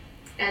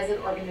as an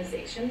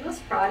organization.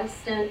 Most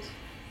Protestant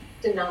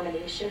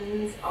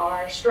denominations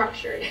are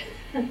structured,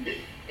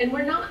 and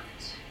we're not.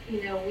 We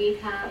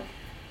have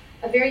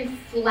a very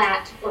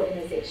flat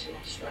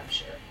organizational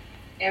structure.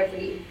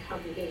 Every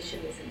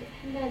congregation is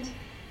independent.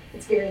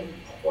 It's very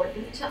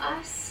important to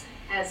us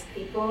as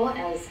people,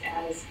 as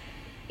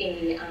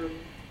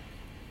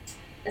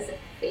a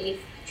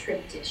faith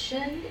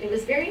tradition. It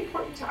was very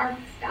important to our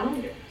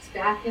founders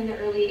back in the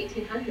early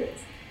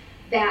 1800s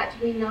that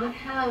we not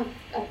have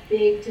a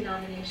big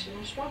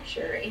denominational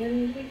structure,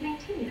 and we've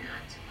maintained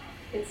that.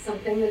 It's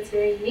something that's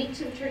very unique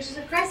to the Churches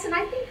of Christ, and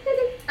I think that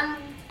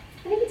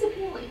it's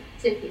appealing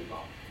to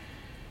people.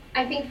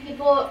 I think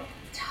people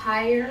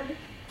tire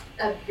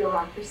of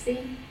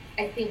bureaucracy.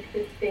 I think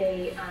that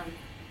they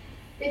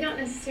don't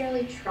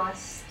necessarily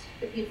trust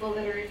the people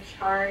that are in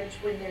charge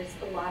when there's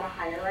a lot of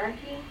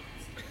hierarchy.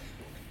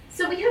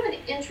 So we have an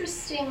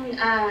interesting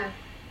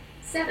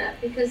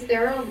setup because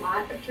there are a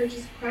lot of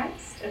Churches of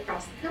Christ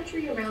across the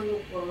country, around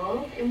the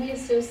world, and we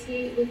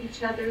associate with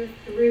each other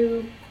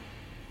through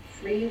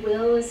free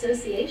will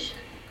association.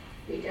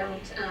 We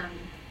don't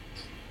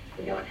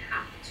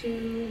have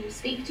to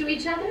speak to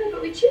each other,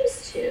 but we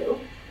choose to.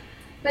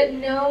 But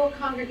no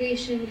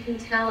congregation can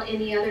tell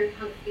any other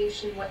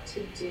congregation what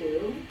to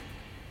do.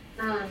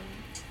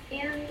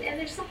 And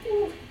there's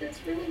something that's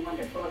really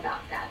wonderful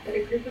about that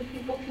a group of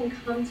people can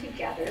come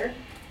together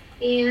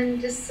and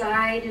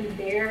decide in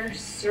their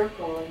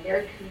circle, in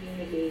their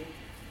community,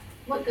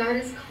 what God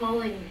is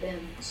calling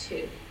them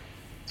to.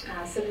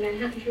 So the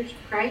Manhattan Church of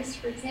Christ,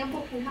 for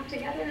example, can come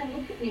together and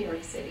look at New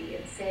York City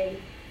and say,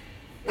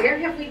 where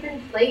have we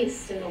been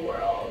placed in the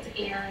world?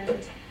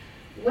 And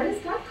what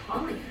is God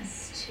calling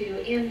us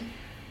to? And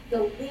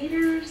the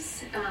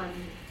leaders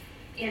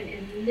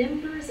and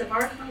members of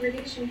our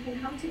congregation can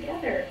come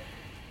together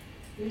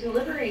and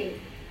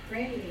deliberate,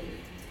 pray,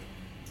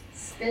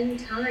 spend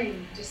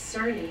time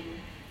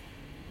discerning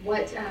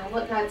what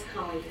God's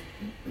calling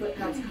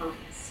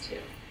us to.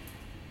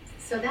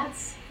 So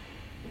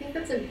I think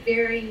that's a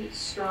very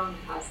strong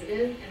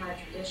positive in our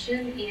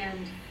tradition,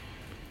 and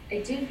I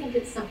do think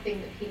it's something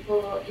that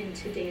people in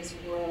today's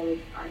world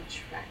are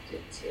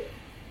attracted to.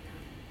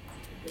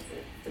 It's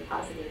a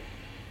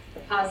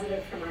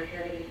positive from our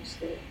heritage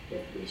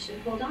that we should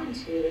hold on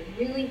to and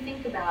really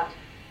think about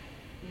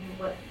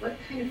what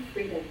kind of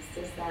freedoms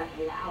does that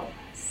allow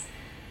us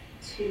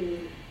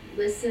to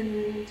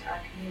listen to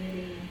our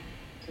community,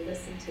 to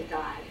listen to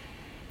God,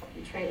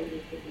 and try to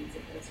meet the needs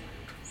of those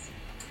around us.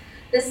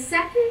 The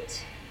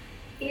second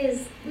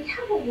is we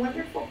have a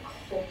wonderful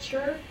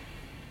culture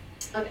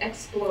of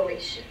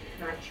exploration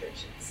in our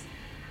churches.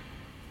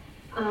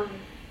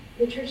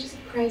 the Churches of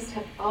Christ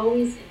have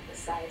always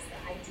emphasized the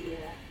idea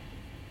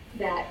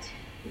that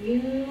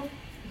you,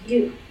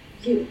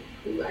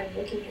 who I'm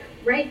looking at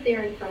right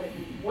there in front of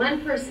you,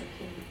 one person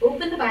can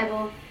open the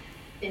Bible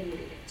and read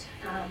it.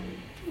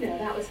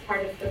 That was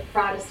part of the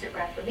Protestant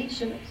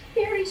Reformation. It was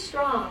very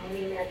strong in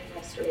the American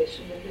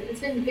Restoration movement. It's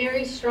been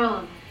very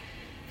strong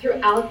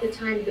throughout the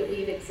time that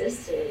we've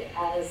existed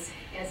as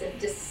a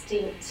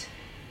distinct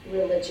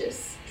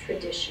religious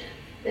tradition,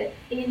 that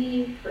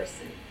any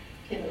person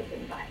can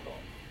open the Bible.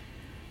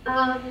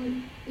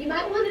 You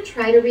might want to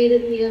try to read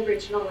it in the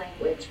original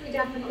language. We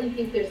definitely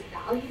think there's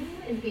value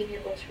in being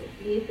able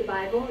to read the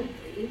Bible and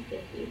read the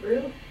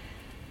Hebrew.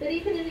 But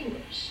even in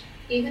English,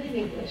 you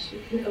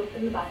can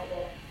open the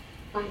Bible,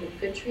 find a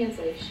good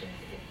translation,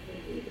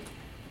 and read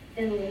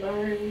and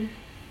learn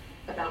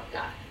about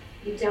God.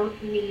 You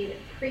don't need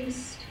a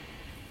priest.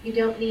 You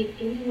don't need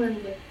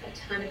anyone with a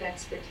ton of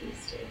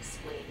expertise to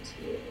explain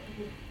to you.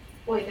 And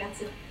boy,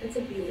 that's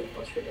a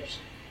beautiful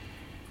tradition.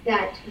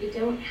 That you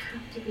don't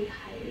have to be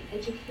highly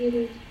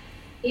educated.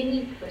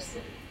 Any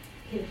person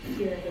can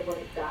hear the Word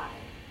of God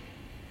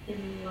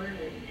and learn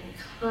and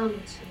come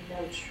to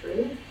know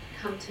truth,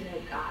 come to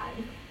know God.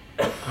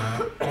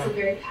 It's a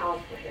very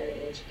powerful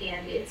heritage,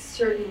 and it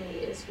certainly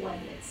is one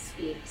that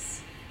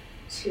speaks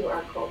to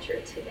our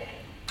culture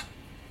today.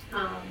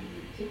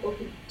 People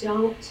who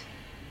don't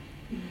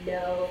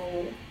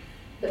know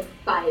the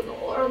Bible,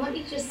 or let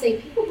me just say,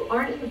 people who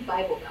aren't in the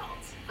Bible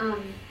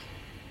Belt.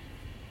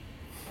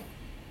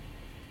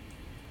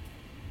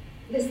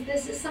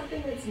 This is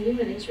something that's new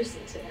and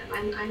interesting to them.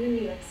 I'm in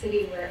New York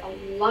City, where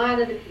a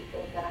lot of the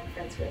people that I'm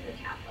friends with are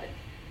Catholic,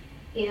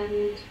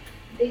 and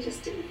they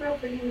just didn't grow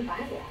up reading the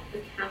Bible.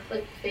 The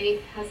Catholic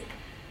faith has,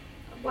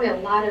 a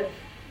lot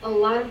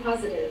of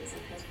positives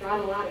and has brought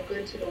a lot of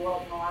good to the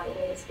world in a lot of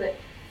ways. But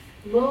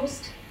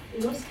most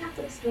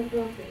Catholics don't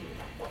grow up reading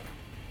the Bible,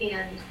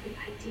 and the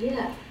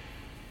idea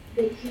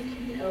that you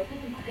can open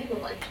the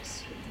Bible and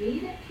just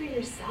read it for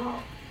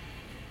yourself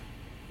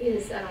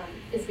is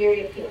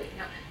very appealing.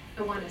 Now,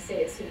 I want to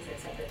say as soon as I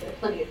said that there are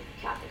plenty of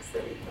Catholics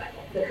that read the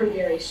Bible that are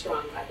very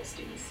strong Bible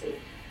students. So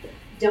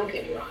don't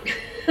get me wrong,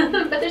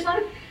 but there's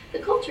not. The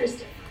culture is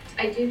different.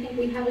 I do think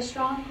we have a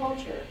strong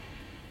culture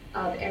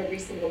of every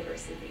single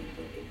person being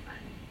able to read the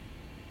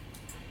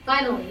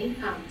Bible. Finally,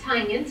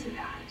 tying into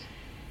that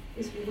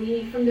is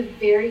we, from the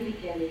very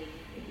beginning,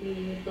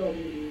 we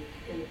believe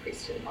in the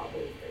priesthood of all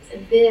believers,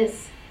 and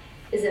this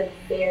is a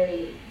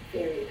very,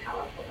 very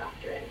powerful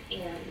doctrine,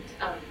 and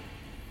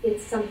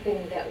it's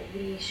something that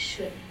we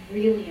should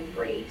really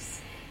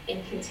embrace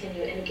and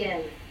continue. And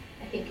again,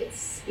 I think it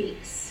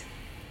speaks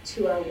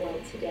to our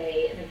world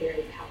today in a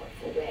very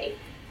powerful way.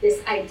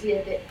 This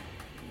idea that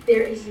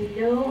there is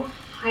no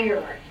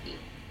hierarchy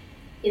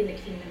in the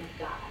kingdom of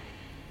God.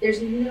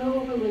 There's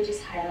no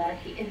religious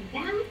hierarchy, and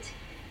that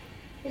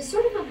is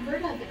sort of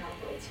unheard of in our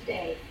world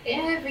today.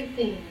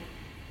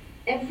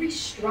 Every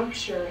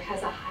structure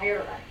has a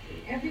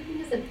hierarchy. Everything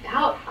is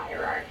about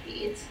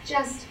hierarchy.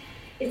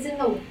 It's in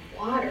the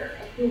water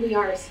of who we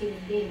are as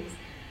human beings.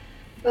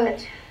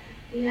 But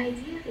the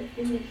idea that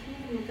in the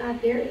kingdom of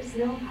God there is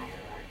no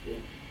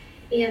hierarchy,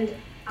 and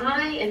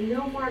I am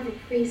no more of a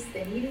priest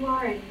than you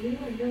are, and you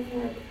are no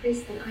more of a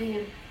priest than I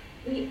am.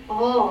 We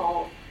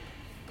all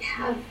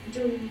have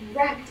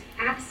direct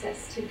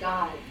access to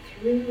God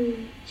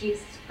through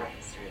Jesus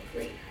Christ, our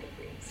great high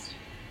priest.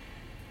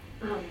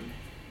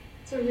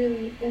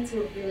 That's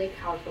a really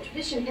powerful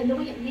tradition, and the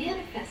way it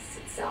manifests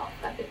itself,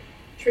 the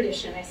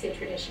tradition, I say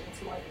tradition,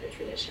 it's more than a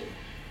tradition.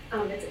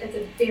 It's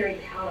a very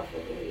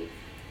powerful belief.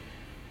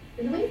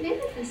 And the way it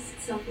manifests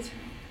itself is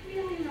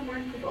really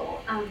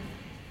remarkable.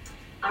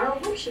 Our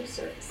worship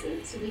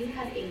services, we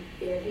have a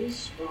very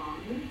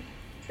strong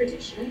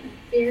tradition,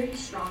 a very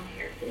strong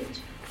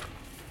heritage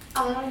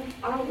of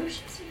our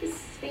worship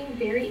services being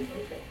very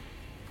open.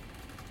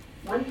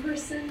 One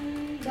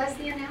person does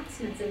the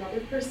announcements,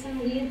 another person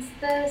leads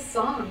the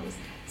songs,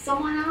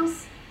 someone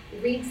else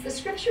reads the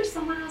scripture,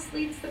 someone else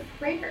leads the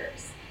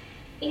prayers.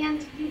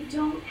 And you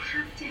don't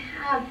have to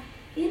have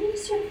any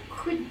sort of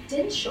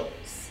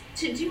credentials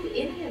to do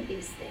any of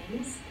these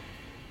things,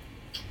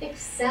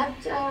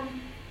 except to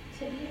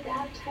be a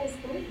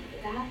baptized believer.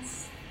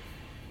 That's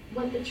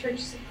what the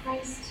Churches of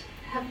Christ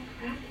have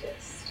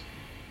practiced.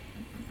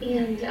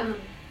 And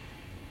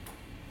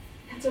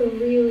that's a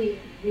really,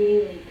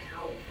 really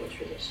powerful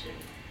tradition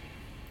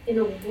in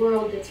a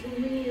world that's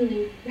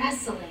really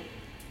wrestling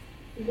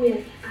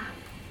with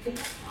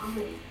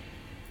equality,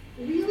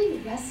 really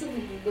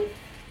wrestling with,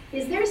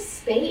 is there a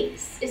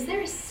space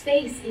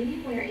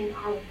anywhere in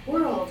our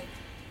world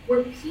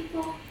where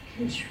people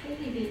can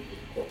truly be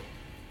equal?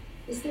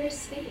 Is there a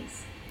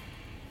space?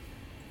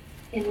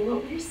 And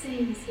what we're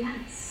saying is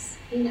yes.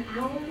 In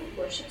our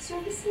worship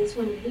services,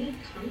 when we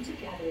come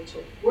together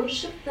to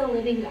worship the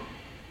living God,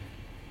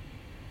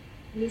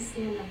 we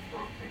stand on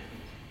flat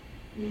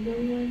ground. No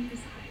one is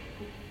higher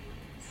than anyone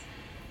else.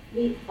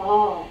 We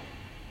all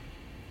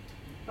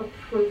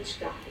approach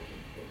God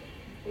equally.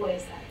 And boy,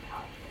 is that a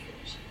powerful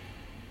tradition.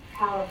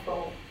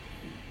 Powerful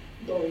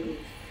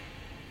belief.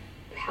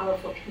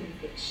 powerful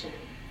conviction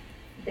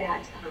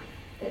that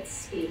that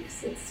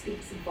speaks. It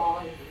speaks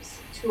volumes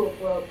to a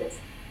world that's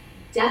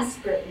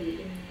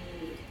desperately in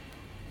need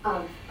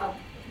of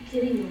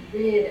getting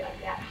rid of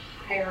that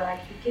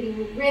hierarchy,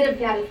 getting rid of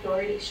that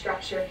authority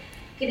structure,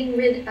 getting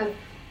rid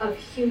of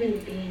human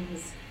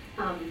beings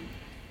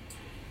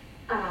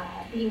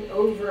being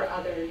over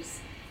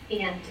others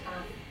and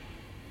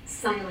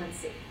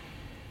silencing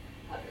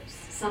others.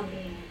 Some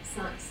being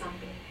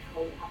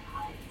held up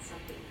high and some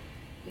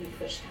being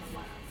pushed down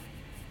low.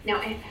 Now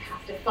I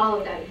have to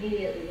follow that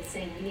immediately with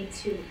saying we need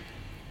to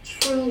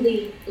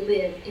truly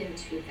live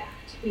into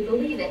that. We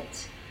believe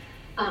it,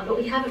 but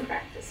we haven't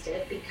practiced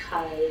it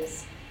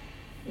because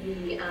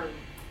we haven't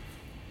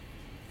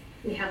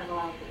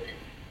allowed women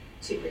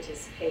to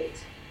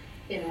participate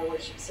in our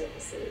worship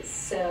services.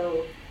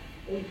 So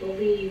we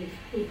believe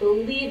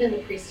in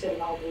the priesthood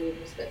of all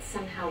believers, but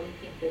somehow we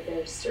think that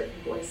there are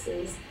certain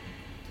voices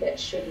that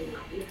should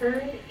not be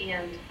heard.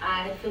 And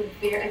I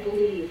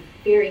believe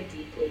very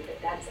deeply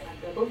that that's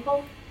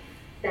unbiblical,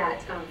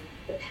 that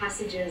the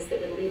passages that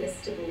would lead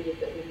us to believe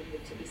that we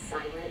need to be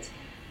silent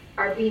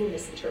are being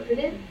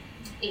misinterpreted.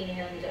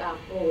 And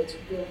it's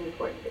really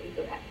important that we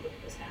go back and look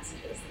at those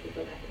passages, that we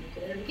go back and look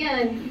at them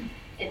again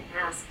and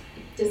ask,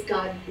 does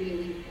God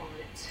really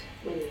want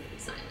women to be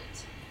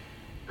silent?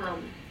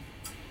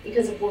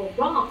 Because if we're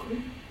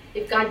wrong,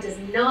 if God does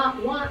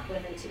not want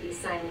women to be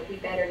silent, we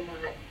better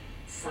not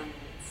silence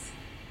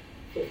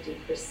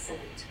 50%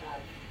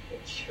 of the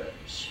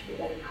church. We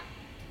better not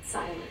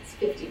silence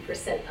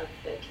 50% of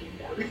the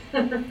kingdom.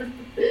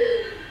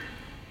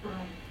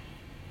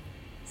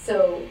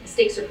 So the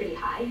stakes are pretty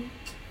high.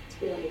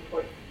 It's really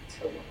important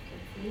to look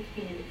and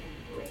think and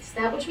embrace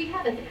that, which we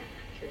have at the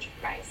Manhattan Church of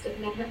Christ. At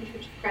the Manhattan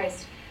Church of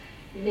Christ,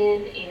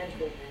 men and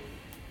women,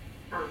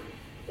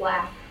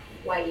 black,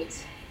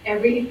 white,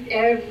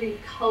 every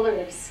color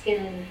of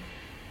skin,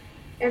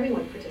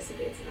 everyone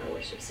participates in our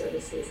worship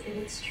services, and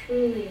it's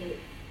truly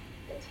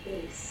a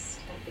taste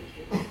of the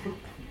kingdom.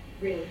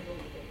 Really,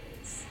 really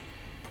is.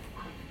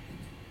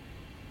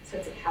 So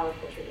it's a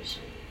powerful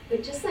tradition.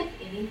 But just like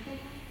anything,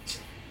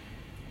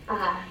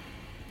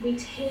 we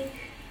take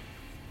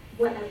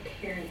what our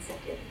parents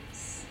have given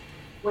us,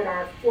 what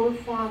our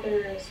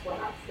forefathers, what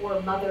our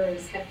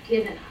foremothers have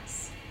given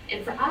us.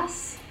 And for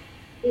us,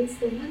 it's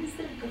the ones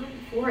that have gone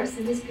before us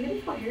in this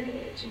beautiful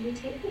heritage. And we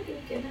take what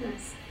they've given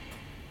us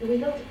and we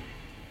build it.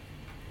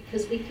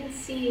 Because we can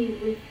see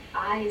with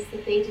eyes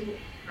that they didn't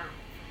have.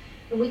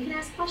 And we can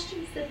ask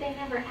questions that they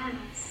never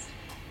asked.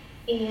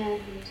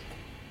 And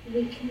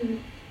we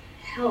can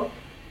help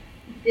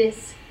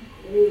this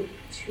group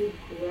to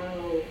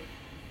grow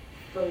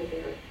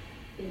further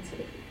into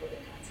the people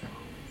that God's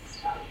calling us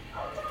to.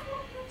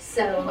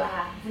 So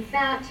with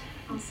that,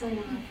 I'll sign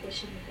off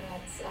wishing you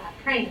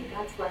praying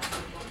God's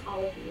blessing on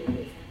all of you in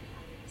our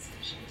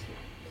discussion tonight.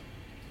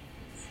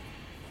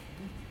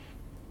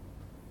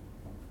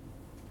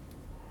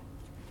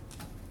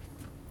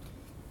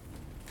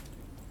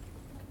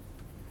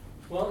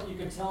 Well, you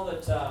can tell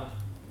that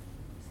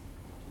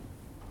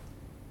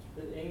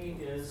Amy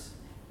is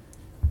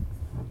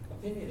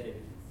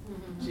opinionated.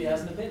 She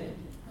has an opinion.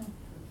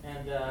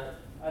 And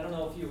I don't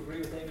know if you agree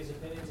with Amy's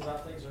opinions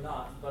about things or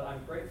not, but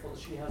I'm grateful that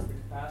she has the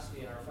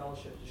capacity in our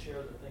fellowship to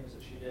share the things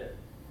that she did.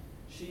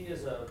 She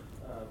is a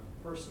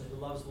person who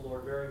loves the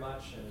Lord very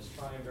much and is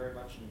trying very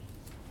much in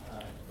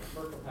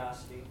her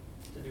capacity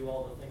to do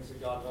all the things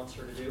that God wants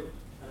her to do.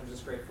 And I'm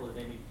just grateful that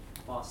Amy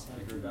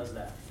Boss-Henniger does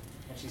that.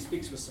 And she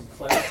speaks with some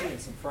clarity and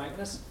some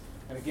frankness.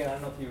 And again, I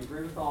don't know if you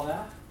agree with all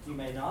that. You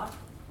may not,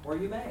 or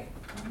you may.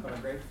 But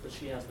I'm grateful that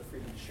she has the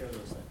freedom to share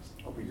those things.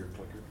 I'll be your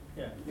clicker.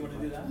 Yeah, you want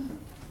to do that?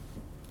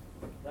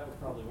 That would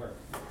probably work.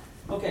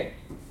 Okay.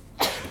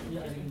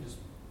 Yeah, and you can just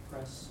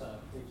press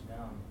page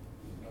down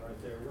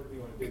right there. What do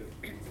you want to do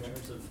in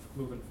terms of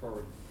moving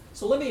forward?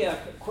 So let me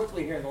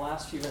quickly here in the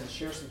last few minutes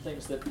share some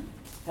things that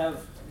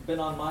have been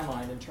on my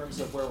mind in terms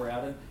of where we're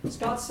at. And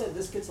Scott said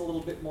this gets a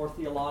little bit more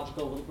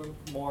theological, a little bit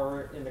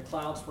more in the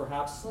clouds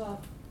perhaps,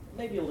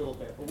 maybe a little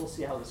bit, but we'll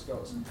see how this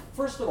goes.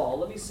 First of all,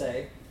 let me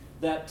say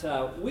that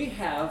we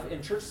have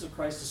in Churches of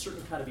Christ a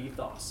certain kind of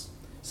ethos.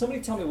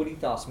 Somebody tell me what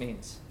ethos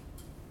means.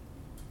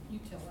 You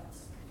tell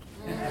us.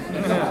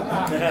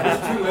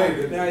 It's too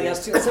late. No,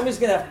 yes, somebody's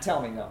going to have to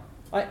tell me, though.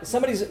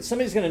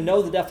 Somebody's going to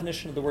know the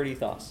definition of the word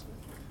ethos.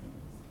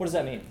 What does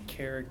that mean?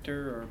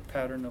 Character or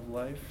pattern of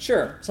life.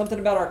 Sure, something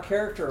about our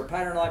character or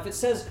pattern of life. It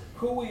says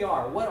who we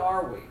are, what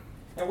are we?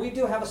 And we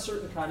do have a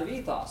certain kind of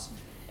ethos.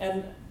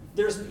 And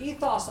there's an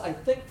ethos, I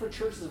think, for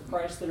Churches of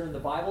Christ that are in the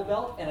Bible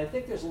Belt, and I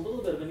think there's a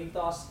little bit of an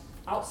ethos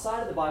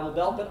outside of the Bible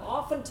Belt, but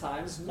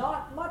oftentimes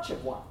not much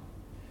of one.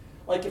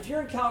 Like if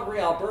you're in Calgary,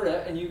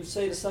 Alberta, and you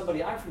say to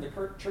somebody, I'm from the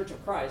Church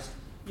of Christ,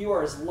 you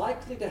are as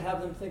likely to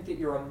have them think that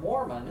you're a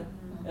Mormon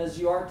as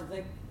you are to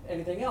think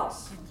anything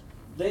else.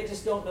 They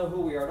just don't know who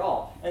we are at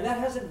all. And that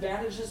has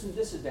advantages and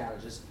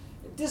disadvantages.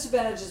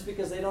 Disadvantages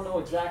because they don't know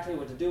exactly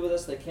what to do with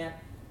us. They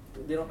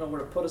don't know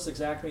where to put us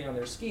exactly on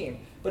their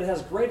scheme. But it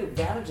has great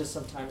advantages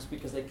sometimes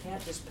because they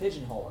can't just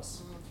pigeonhole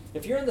us.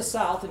 If you're in the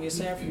South and you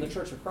say I'm from the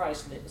Church of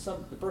Christ,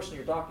 and the person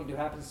you're talking to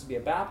happens to be a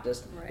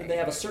Baptist, then they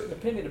have a certain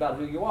opinion about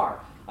who you are.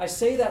 I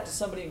say that to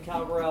somebody in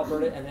Calgary,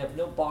 Alberta, and they have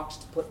no box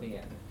to put me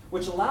in,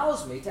 which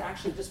allows me to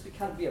actually just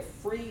be a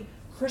free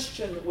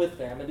Christian with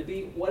them and to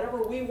be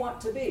whatever we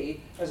want to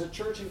be as a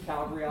church in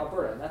Calgary,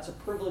 Alberta. And that's a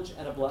privilege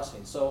and a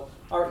blessing. So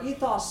our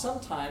ethos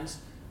sometimes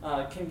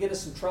can get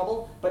us in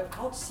trouble, but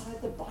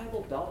outside the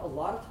Bible Belt, a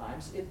lot of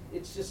times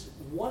it's just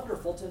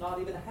wonderful to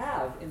not even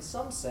have, in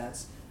some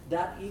sense,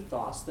 that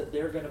ethos that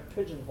they're going to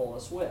pigeonhole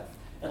us with.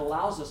 It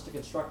allows us to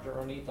construct our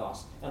own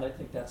ethos, and I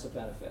think that's a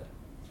benefit.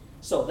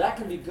 So that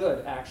can be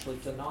good, actually,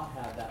 to not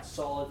have that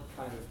solid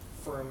kind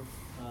of firm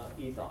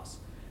ethos.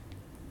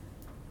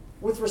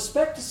 With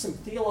respect to some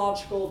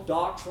theological,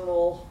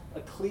 doctrinal,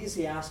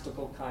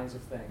 ecclesiastical kinds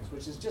of things,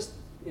 which is just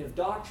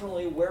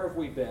doctrinally, where have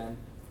we been,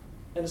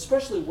 and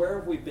especially where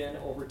have we been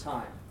over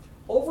time.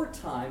 Over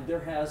time,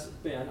 there has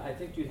been, I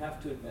think you'd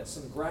have to admit,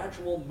 some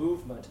gradual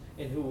movement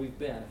in who we've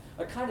been,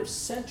 a kind of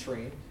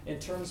centering in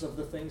terms of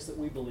the things that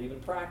we believe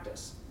and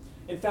practice.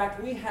 In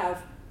fact, we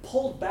have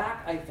pulled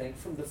back, I think,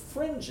 from the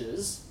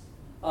fringes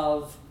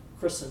of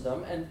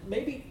Christendom and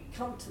maybe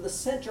come to the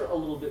center a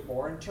little bit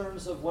more in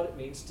terms of what it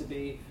means to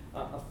be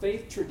a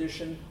faith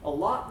tradition a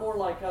lot more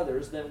like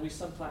others than we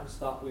sometimes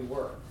thought we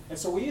were. And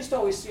so we used to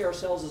always see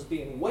ourselves as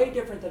being way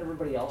different than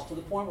everybody else, to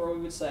the point where we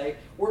would say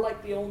we're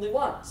like the only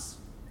ones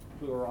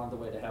who are on the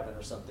way to heaven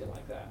or something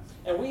like that.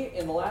 And we,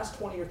 in the last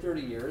 20 or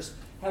 30 years,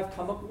 have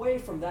come away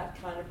from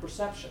that kind of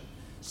perception.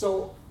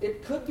 So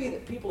it could be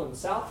that people in the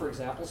South, for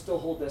example, still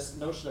hold this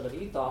notion of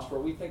an ethos where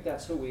we think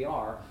that's who we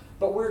are,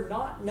 but we're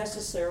not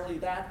necessarily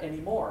that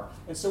anymore.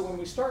 And so when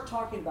we start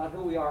talking about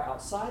who we are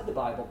outside the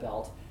Bible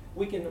Belt,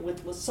 we can,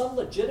 with some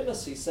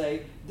legitimacy,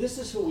 say this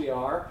is who we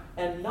are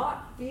and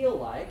not feel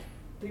like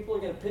people are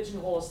going to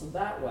pigeonhole us in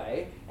that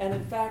way. And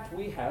in fact,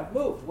 we have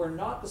moved. We're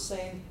not the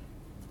same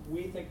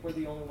we think we're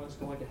the only ones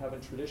going to heaven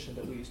tradition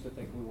that we used to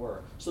think we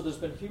were. So there's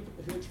been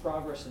huge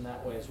progress in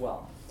that way as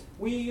well.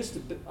 We used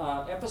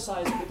to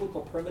emphasize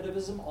biblical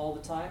primitivism all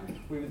the time.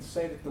 We would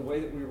say that the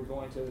way that we were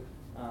going to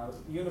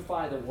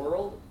unify the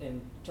world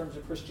in terms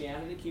of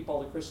Christianity, keep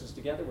all the Christians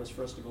together, was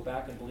for us to go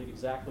back and believe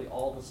exactly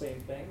all the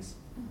same things.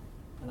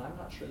 And I'm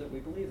not sure that we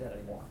believe that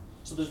anymore.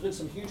 So there's been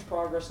some huge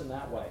progress in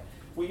that way.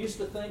 We used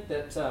to think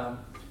that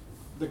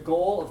the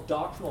goal of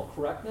doctrinal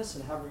correctness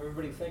and having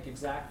everybody think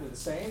exactly the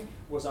same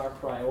was our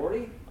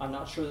priority. I'm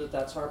not sure that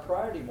that's our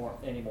priority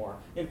anymore.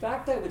 In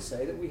fact, I would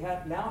say that we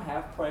now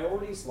have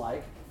priorities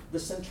like the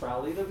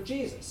centrality of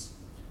Jesus,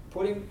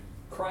 putting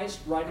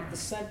Christ right at the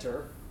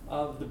center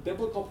of the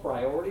biblical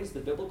priorities, the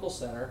biblical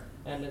center,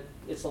 and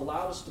it's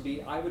allowed us to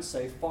be, I would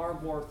say,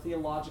 far more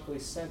theologically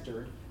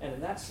centered, and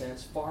in that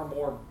sense, far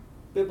more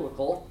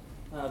biblical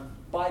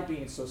by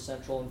being so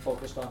central and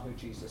focused on who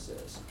Jesus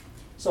is.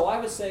 So I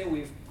would say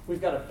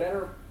we've got a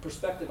better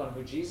perspective on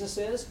who Jesus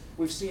is.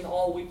 We've seen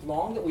all week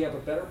long that we have a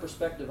better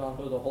perspective on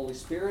who the Holy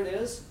Spirit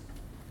is.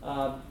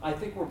 I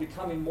think we're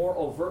becoming more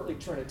overtly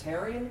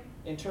Trinitarian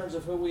in terms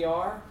of who we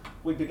are.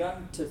 We've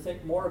begun to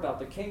think more about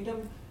the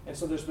kingdom. And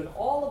so there's been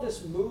all of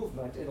this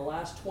movement in the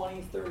last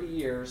 20, 30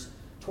 years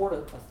toward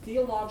a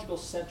theological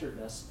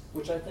centeredness,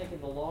 which I think in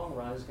the long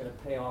run is going to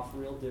pay off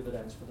real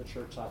dividends for the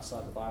church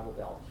outside the Bible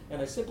Belt.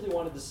 And I simply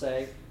wanted to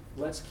say,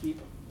 let's keep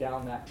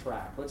down that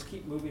track. Let's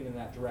keep moving in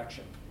that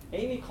direction.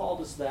 Amy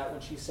called us that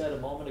when she said a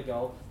moment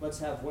ago, let's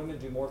have women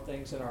do more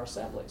things in our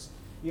assemblies.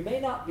 You may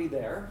not be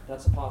there,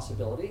 that's a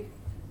possibility,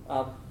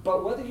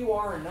 but whether you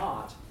are or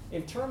not,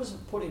 in terms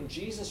of putting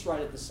Jesus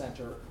right at the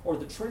center, or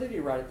the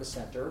Trinity right at the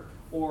center,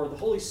 or the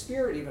Holy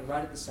Spirit even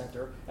right at the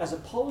center, as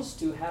opposed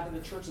to having the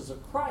churches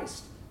of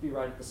Christ be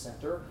right at the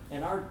center,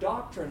 and our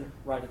doctrine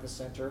right at the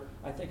center,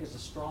 I think is a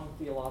strong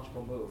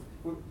theological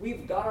move.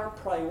 We've got our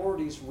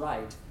priorities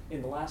right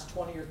in the last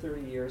 20 or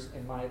 30 years,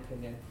 in my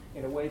opinion,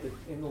 in a way that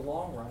in the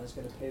long run is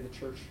going to pay the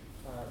church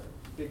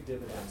big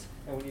dividends,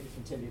 and we need to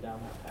continue down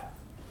that path.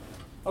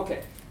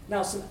 Okay,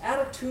 now some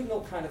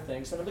attitudinal kind of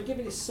things, and I'm going to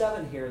give you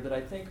 7 here that I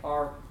think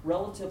are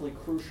relatively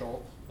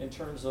crucial in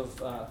terms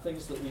of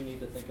things that we need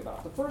to think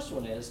about. The first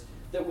one is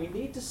that we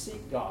need to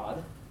seek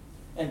God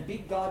and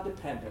be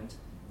God-dependent,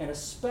 and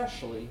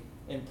especially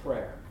in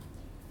prayer.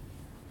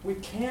 We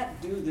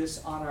can't do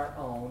this on our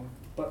own,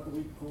 but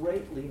we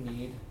greatly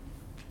need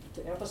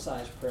to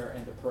emphasize prayer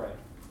and to pray.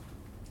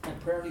 And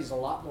prayer needs a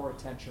lot more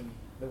attention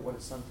than what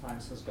it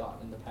sometimes has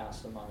gotten in the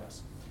past among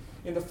us.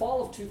 In the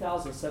fall of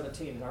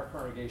 2017, in our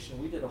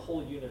congregation, we did a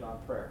whole unit on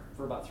prayer.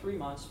 For about 3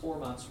 months, 4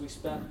 months, we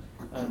spent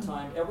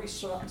time, every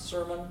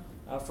sermon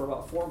for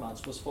about 4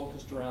 months was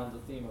focused around the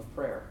theme of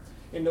prayer.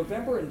 In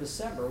November and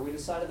December, we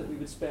decided that we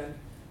would spend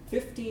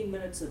 15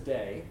 minutes a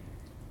day,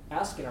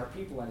 asking our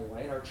people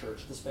anyway, in our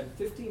church, to spend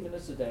 15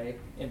 minutes a day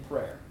in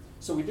prayer.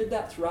 So we did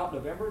that throughout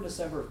November and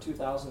December of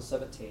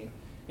 2017.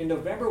 In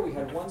November, we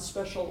had one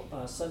special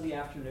Sunday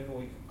afternoon when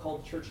we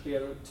called the church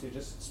together to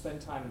just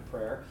spend time in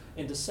prayer.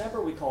 In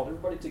December, we called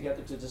everybody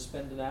together to just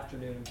spend an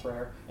afternoon in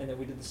prayer, and then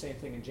we did the same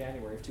thing in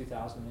January of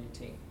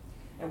 2018.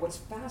 And what's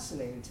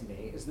fascinating to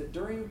me is that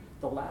during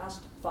the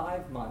last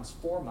 5 months,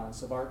 4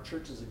 months of our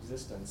church's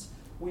existence,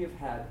 we have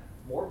had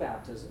more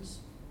baptisms,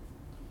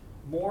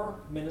 more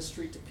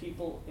ministry to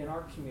people in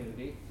our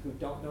community who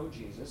don't know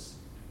Jesus,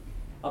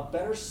 a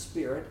better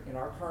spirit in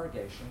our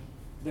congregation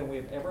than we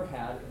have ever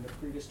had in the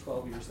previous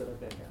 12 years that I've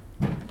been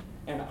here.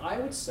 And I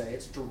would say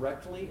it's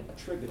directly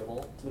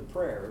attributable to the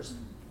prayers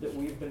that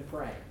we've been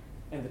praying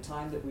and the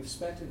time that we've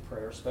spent in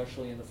prayer,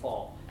 especially in the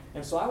fall.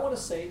 And so I want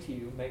to say to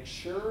you, make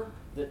sure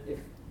that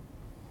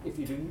if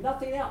you do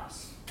nothing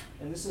else,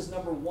 and this is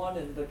number one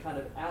in the kind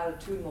of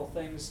attitudinal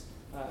things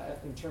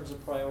in terms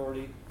of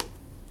priority,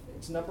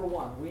 it's number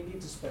one. We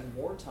need to spend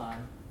more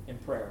time in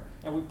prayer.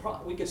 And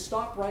we could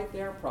stop right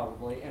there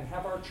probably and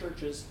have our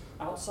churches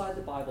outside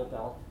the Bible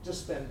Belt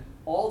just spend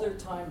all their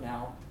time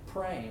now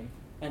praying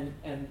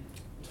and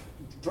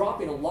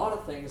dropping a lot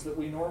of things that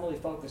we normally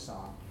focus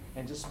on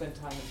and just spend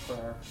time in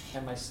prayer.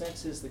 And my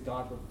sense is that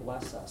God would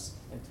bless us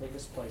and take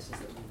us places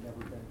that we've never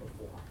been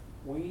before.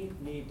 We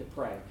need to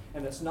pray.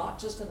 And it's not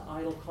just an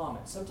idle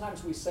comment.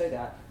 Sometimes we say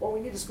that, well, we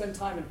need to spend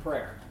time in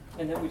prayer.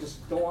 And then we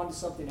just go on to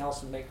something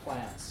else and make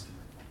plans.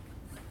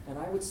 And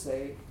I would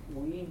say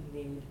we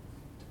need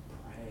to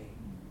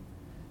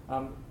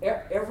pray.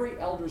 Every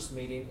elders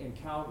meeting in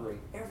Calgary,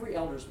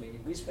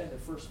 we spend the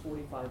first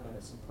 45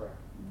 minutes in prayer.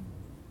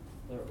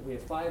 We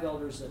have 5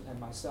 elders and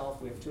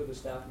myself. We have 2 other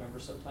staff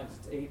members. Sometimes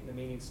it's 8 in the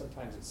meeting,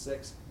 sometimes it's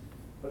 6.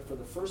 But for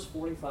the first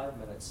 45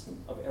 minutes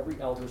of every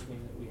elders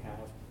meeting that we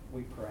have,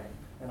 we pray.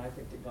 And I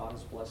think that God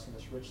is blessing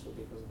us richly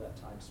because of that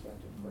time spent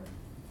in prayer.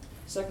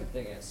 Second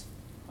thing is,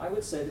 I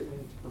would say that we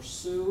need to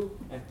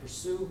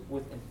pursue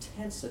with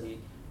intensity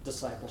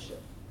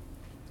discipleship.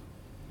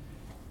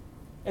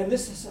 And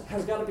this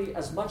has got to be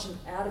as much an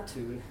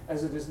attitude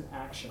as it is an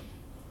action.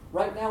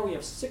 Right now we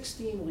have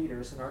 16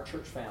 leaders in our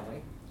church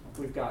family.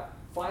 We've got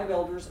 5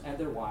 elders and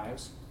their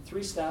wives,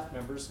 3 staff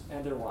members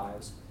and their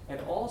wives,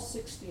 and all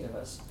 16 of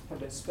us have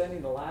been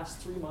spending the last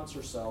 3 months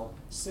or so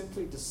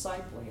simply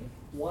discipling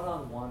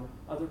one-on-one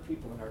other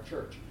people in our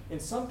church. In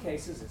some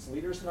cases, it's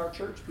leaders in our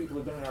church, people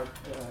who've been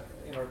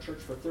in our church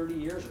for 30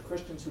 years, or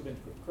Christians who've been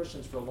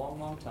Christians for a long,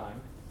 long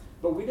time.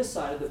 But we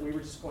decided that we were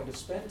just going to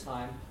spend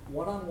time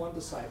one-on-one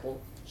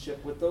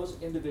discipleship with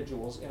those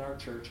individuals in our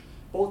church,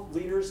 both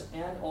leaders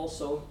and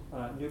also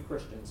new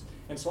Christians.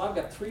 And so I've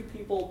got 3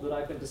 people that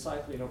I've been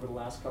discipling over the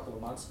last couple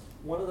of months.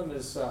 One of them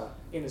is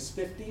in his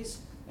 50s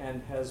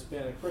and has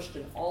been a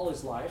Christian all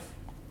his life.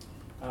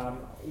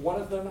 One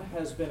of them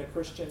has been a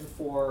Christian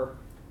for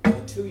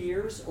 2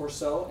 years or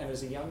so and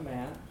is a young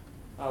man.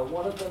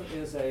 One of them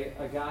is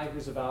a guy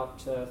who's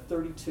about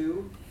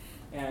 32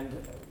 and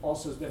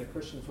also has been a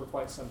Christian for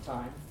quite some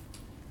time.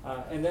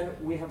 And then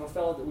we have a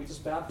fellow that we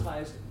just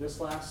baptized this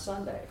last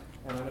Sunday,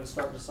 and I'm going to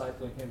start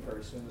discipling him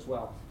very soon as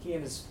well. He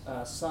and his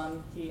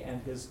son, he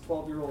and his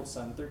 12-year-old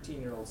son,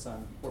 13-year-old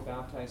son, were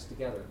baptized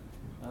together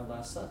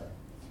last Sunday.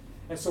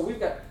 And so we've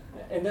got,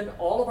 and then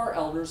all of our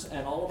elders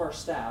and all of our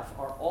staff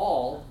are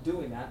all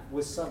doing that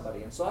with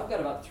somebody. And so I've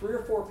got about 3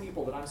 or 4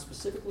 people that I'm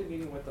specifically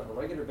meeting with on a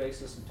regular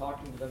basis and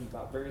talking to them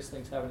about various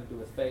things having to do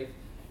with faith.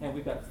 And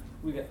we've got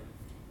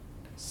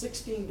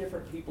 16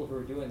 different people who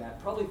are doing that.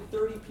 Probably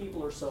 30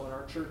 people or so in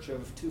our church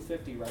of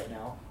 250 right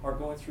now are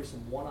going through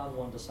some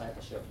one-on-one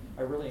discipleship.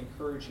 I really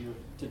encourage you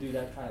to do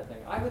that kind of thing.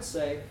 I would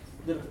say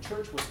that if a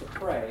church was to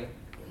pray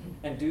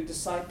and do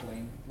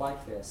discipling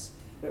like this,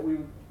 that we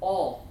would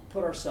all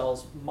put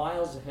ourselves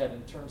miles ahead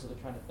in terms of the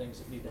kind of things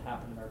that need to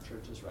happen in our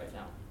churches right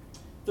now.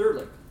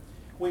 Thirdly,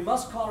 we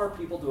must call our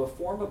people to a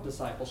form of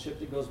discipleship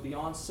that goes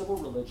beyond civil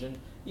religion,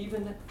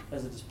 even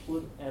as it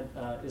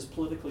is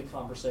politically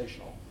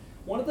conversational.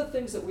 One of the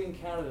things that we in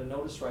Canada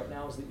notice right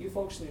now is that you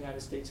folks in the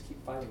United States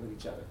keep fighting with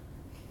each other.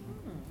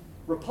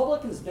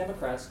 Republicans,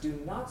 Democrats do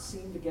not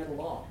seem to get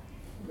along.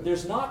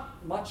 There's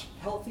not much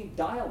healthy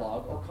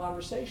dialogue or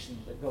conversation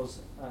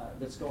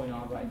that's going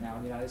on right now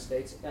in the United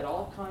States at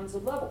all kinds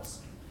of levels.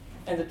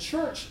 And the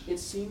church, it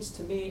seems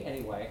to me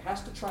anyway,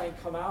 has to try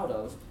and come out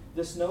of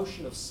this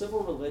notion of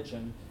civil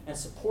religion and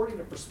supporting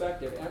a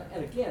perspective.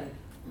 And again,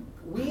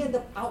 we in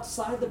the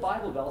outside the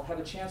Bible Belt have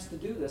a chance to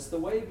do this the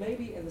way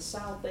maybe in the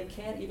South they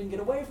can't even get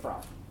away from.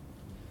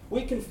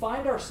 We can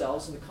find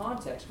ourselves in a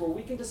context where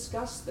we can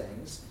discuss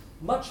things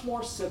much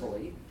more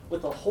civilly,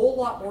 with a whole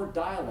lot more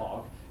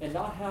dialogue, and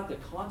not have the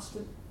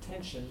constant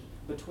tension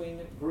between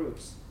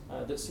groups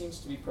that seems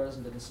to be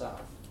present in the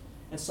South.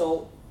 And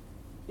so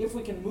if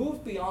we can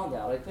move beyond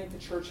that, I think the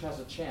church has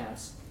a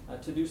chance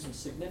to do some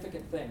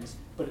significant things,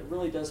 but it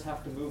really does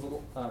have to move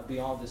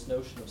beyond this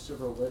notion of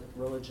civil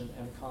religion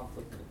and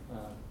conflict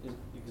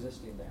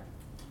existing there.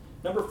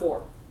 Number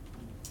 4,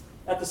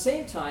 at the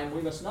same time,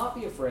 we must not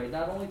be afraid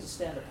not only to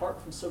stand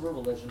apart from civil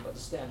religion, but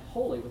to stand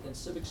wholly within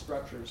civic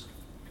structures,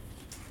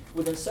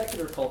 within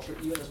secular culture,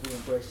 even as we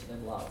embrace it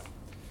in love.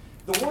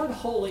 The word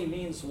holy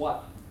means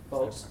what,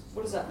 folks?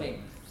 What does that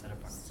mean? Set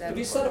apart. To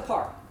be set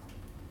apart.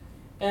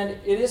 And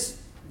it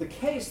is the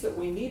case that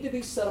we need to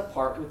be set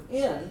apart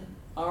within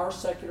our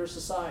secular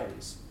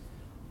societies.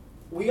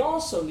 We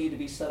also need to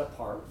be set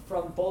apart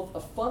from both a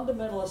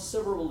fundamentalist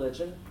civil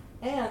religion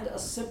and a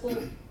simple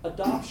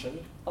adoption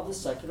of the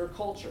secular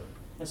culture.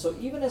 And so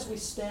even as we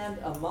stand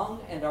among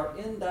and are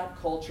in that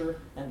culture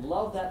and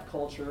love that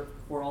culture,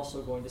 we're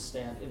also going to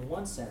stand, in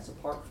one sense,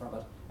 apart from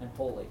it and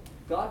holy.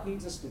 God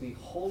needs us to be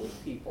holy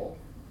people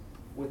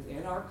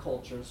within our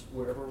cultures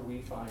wherever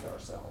we find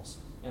ourselves.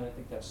 And I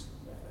think that's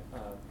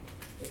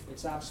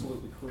it's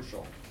absolutely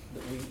crucial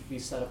that we be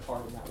set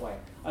apart in that way.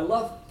 I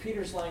love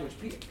Peter's language.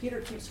 Peter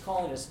keeps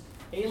calling us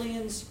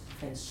aliens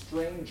and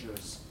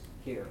strangers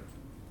here.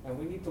 And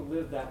we need to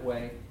live that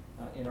way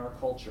in our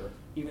culture,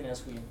 even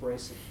as we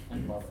embrace it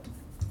and love it.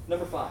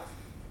 Number 5,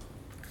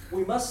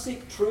 we must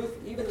seek truth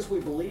even as we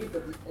believe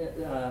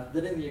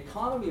that in the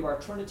economy of our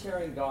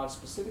Trinitarian God,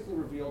 specifically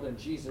revealed in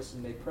Jesus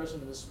and made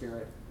present in the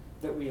Spirit,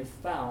 that we have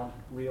found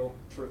real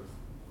truth.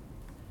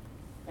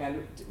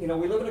 And, we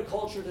live in a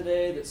culture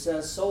today that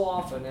says so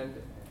often, and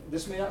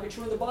this may not be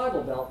true in the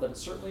Bible Belt, but it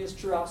certainly is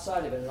true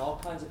outside of it in all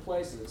kinds of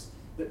places,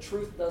 that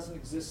truth doesn't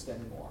exist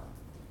anymore.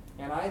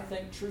 And I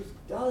think truth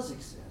does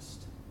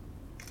exist.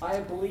 I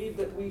believe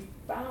that we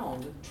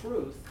found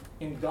truth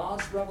in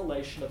God's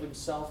revelation of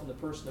himself in the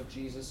person of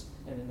Jesus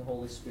and in the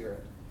Holy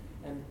Spirit.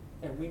 And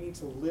we need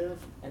to live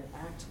and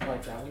act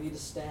like that. We need to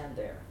stand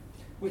there.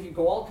 We can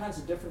go all kinds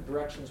of different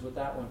directions with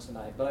that one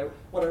tonight, but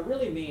what I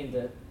really mean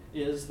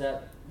is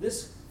that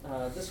this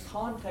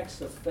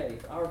context of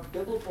faith, our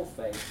biblical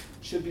faith,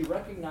 should be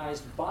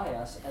recognized by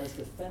us as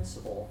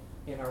defensible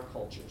in our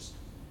cultures.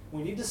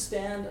 We need to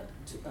stand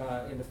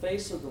in the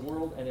face of the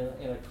world and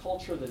in a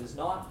culture that is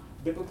not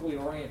biblically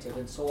oriented,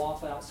 and so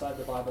often outside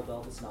the Bible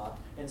Belt it's not,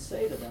 and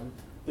say to them,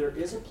 there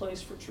is a place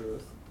for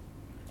truth,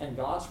 and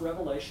God's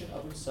revelation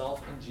of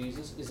himself in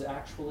Jesus is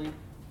actually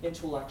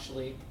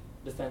intellectually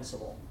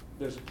defensible.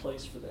 There's a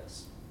place for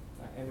this.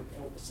 And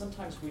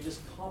sometimes we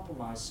just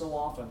compromise so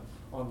often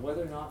on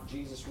whether or not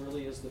Jesus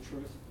really is the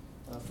truth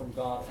from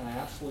God, and I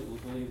absolutely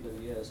believe that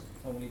he is,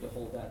 and we need to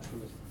hold that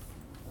truth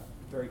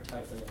very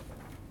tightly in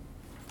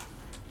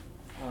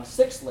hand.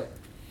 Sixthly,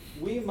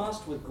 we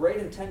must, with great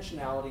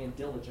intentionality and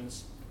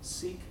diligence,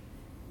 seek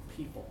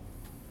people.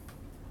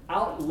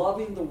 Out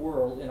loving the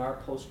world in our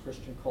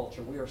post-Christian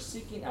culture, we are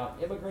seeking out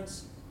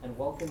immigrants and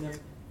welcoming them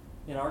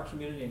in our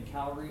community in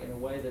Calgary in a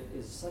way that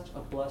is such a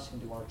blessing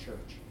to our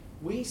church.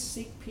 We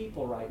seek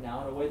people right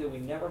now in a way that we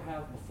never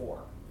have before.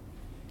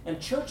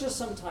 And churches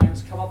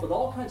sometimes come up with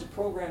all kinds of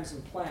programs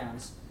and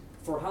plans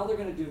for how they're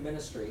going to do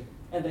ministry,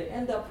 and they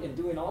end up in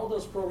doing all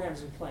those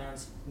programs and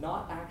plans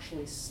not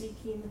actually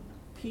seeking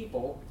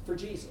people for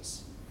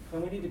Jesus.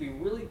 And we need to be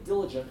really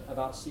diligent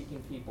about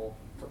seeking people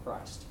for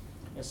Christ.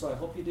 And so I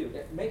hope you do.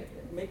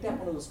 Make that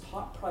one of those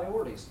top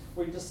priorities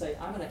where you just say,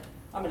 I'm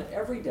going to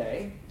every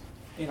day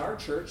in our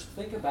church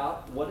think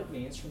about what it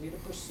means for me to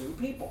pursue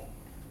people.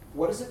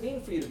 What does it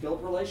mean for you to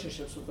build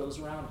relationships with those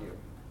around you?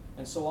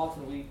 And so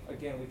often we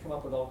come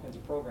up with all kinds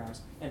of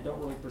programs and don't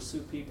really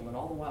pursue people. And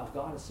all the while,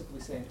 God is simply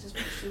saying, just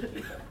pursue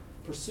people.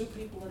 Pursue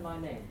people in my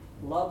name.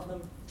 Love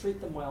them, treat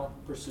them well,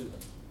 pursue them.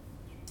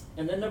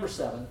 And then number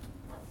 7,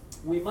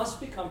 we must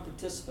become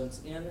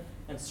participants in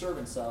and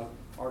servants of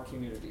our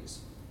communities.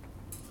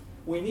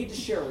 We need to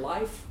share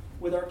life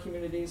with our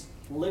communities,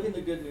 living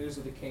the good news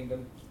of the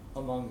kingdom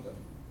among them.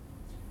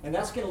 And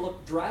that's going to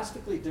look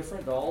drastically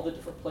different to all the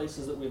different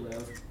places that we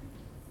live.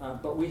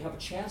 But we have a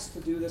chance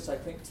to do this, I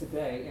think,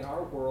 today in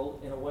our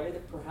world in a way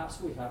that perhaps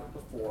we haven't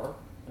before.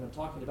 And I'm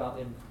talking about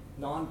in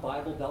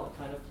non-Bible Belt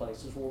kind of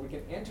places where we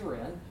can enter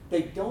in.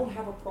 They don't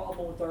have a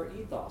problem with our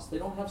ethos. They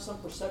don't have some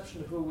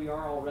perception of who we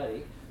are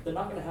already. They're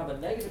not going to have a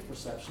negative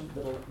perception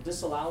that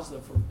disallows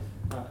them from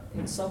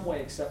in some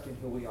way accepting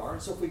who we are.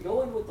 And so if we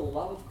go in with the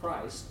love of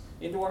Christ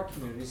into our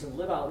communities and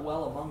live out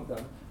well among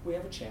them, we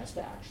have a chance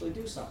to actually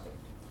do something.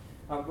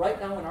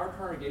 Right now in our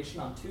congregation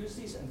on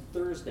Tuesdays and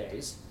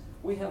Thursdays,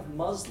 we have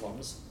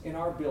Muslims in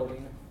our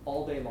building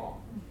all day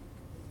long.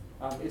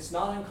 It's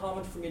not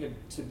uncommon for me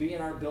to be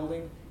in our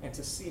building and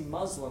to see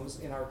Muslims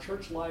in our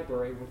church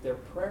library with their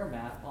prayer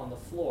mat on the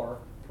floor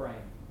praying.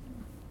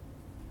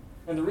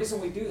 And the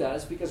reason we do that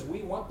is because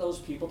we want those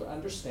people to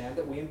understand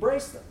that we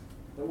embrace them,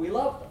 that we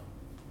love them.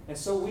 And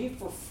so we,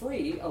 for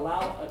free,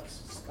 allow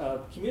a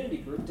community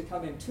group to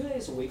come in 2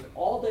 days a week,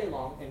 all day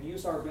long, and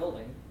use our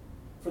building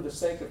for the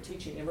sake of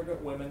teaching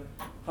immigrant women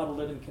how to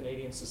live in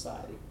Canadian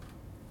society.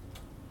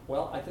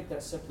 Well, I think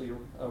that's simply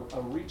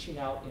a reaching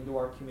out into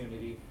our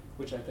community,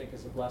 which I think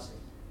is a blessing.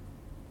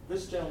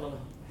 This gentleman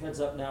heads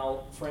up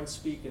now Friends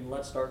Speak and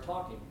Let's Start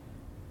Talking.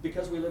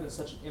 Because we live in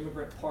such an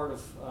immigrant part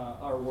of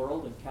our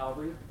world in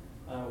Calgary,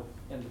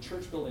 and the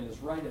church building is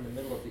right in the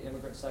middle of the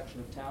immigrant section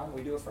of town,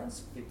 we do a Friends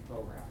Speak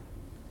program.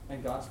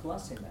 And God's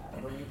blessing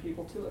that, bringing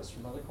people to us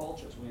from other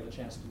cultures. We have a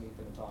chance to meet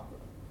them and talk with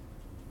them.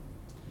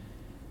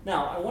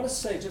 Now, I want to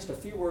say just a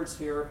few words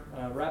here,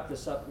 wrap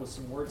this up with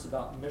some words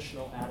about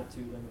missional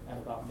attitude and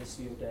about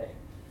Missio Dei.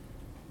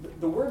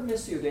 The word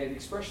Missio Dei, the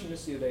expression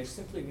Missio Dei,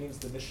 simply means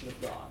the mission of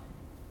God.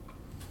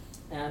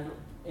 And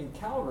in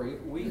Calgary,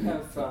 we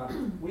have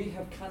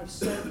kind of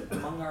said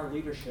among our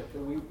leadership that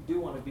we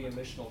do want to be a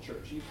missional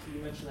church.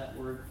 You mentioned that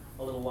word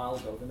a little while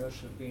ago, the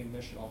notion of being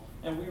missional,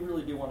 and we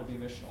really do want to be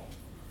missional.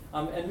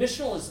 And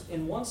missional is,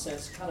 in one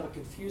sense, kind of a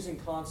confusing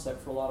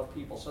concept for a lot of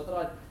people. So I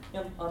thought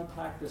I'd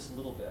unpack this a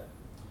little bit.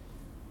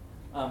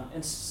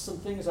 And some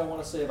things I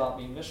want to say about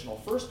being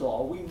missional. First of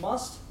all, we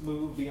must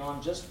move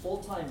beyond just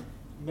full-time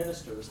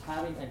ministers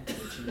having and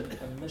teaching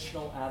a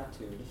missional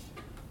attitude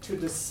to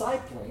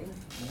discipling,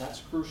 and that's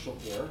crucial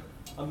here,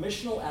 a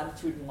missional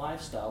attitude and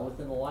lifestyle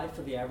within the life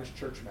of the average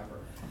church member.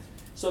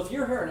 So if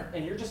you're here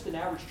and you're just an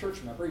average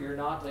church member, you're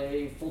not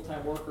a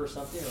full-time worker or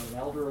something, or an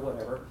elder or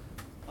whatever,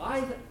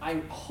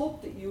 I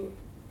hope that you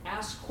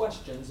ask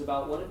questions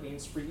about what it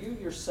means for you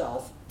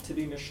yourself to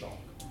be missional.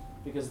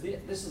 Because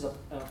this is an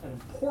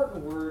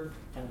important word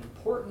and an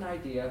important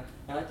idea,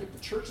 and I think the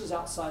churches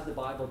outside the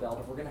Bible Belt,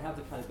 if we're going to have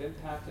the kind of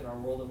impact in our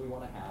world that we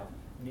want to have,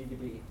 need to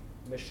be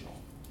missional.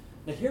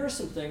 Now here are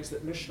some things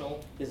that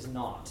missional is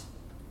not.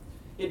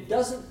 It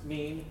doesn't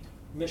mean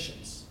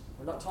missions.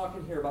 We're not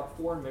talking here about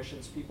foreign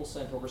missions, people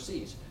sent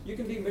overseas. You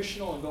can be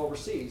missional and go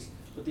overseas,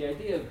 but the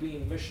idea of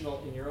being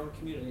missional in your own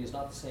community is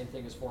not the same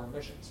thing as foreign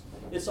missions.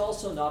 It's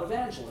also not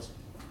evangelism,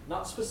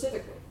 not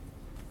specifically.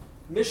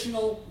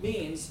 Missional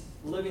means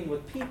living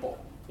with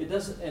people. It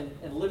doesn't,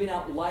 and living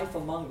out life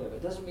among them.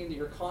 It doesn't mean that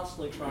you're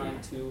constantly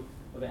trying to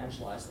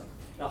evangelize them.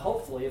 Now,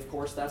 hopefully, of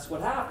course, that's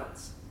what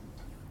happens.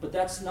 But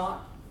that's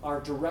not our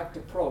direct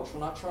approach. We're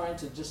not trying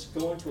to just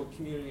go into a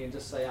community and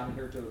just say, I'm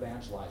here to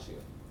evangelize you.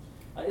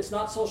 It's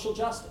not social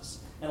justice.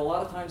 And a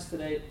lot of times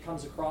today it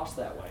comes across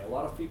that way. A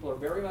lot of people are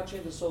very much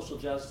into social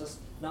justice,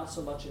 not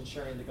so much in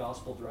sharing the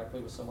gospel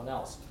directly with someone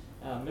else.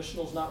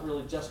 Missional is not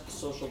really just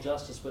social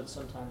justice, but it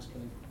sometimes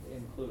can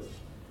include it.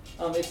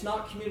 It's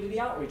not community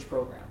outreach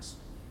programs.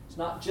 It's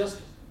not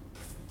just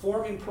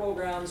forming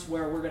programs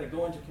where we're going to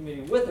go into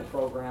community with a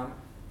program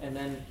and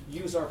then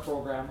use our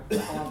program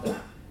on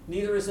them.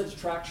 Neither is it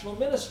attractional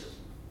ministry.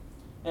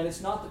 And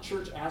it's not the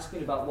church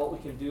asking about what we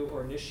can do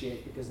or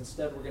initiate, because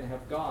instead we're going to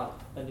have God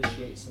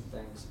initiate some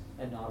things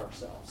and not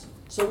ourselves.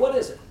 So what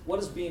is it? What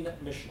is being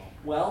missional?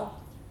 Well,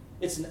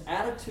 it's an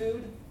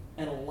attitude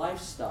and a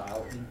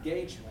lifestyle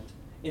engagement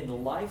in the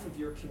life of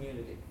your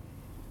community.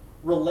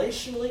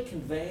 Relationally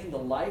conveying the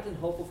light and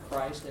hope of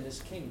Christ and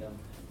His kingdom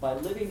by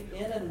living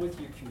in and with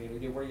your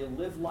community, where you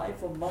live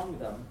life among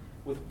them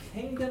with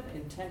kingdom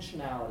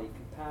intentionality,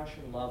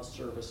 compassion, love,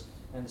 service,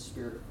 and the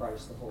Spirit of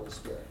Christ, the Holy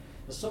Spirit.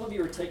 Now, some of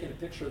you are taking a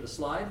picture of the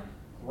slide.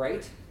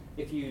 Great.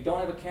 If you don't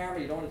have a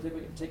camera, you don't want to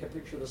take a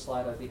picture of the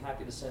slide, I'd be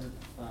happy to send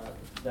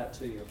that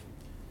to you.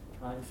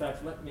 In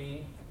fact,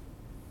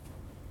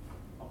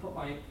 I'll put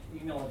my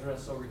email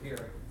address over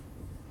here.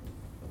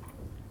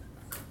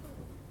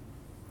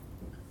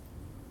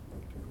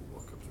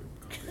 Walk up there and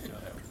copy it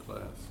after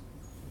class.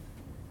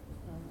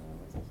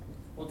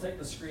 We'll take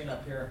the screen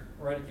up here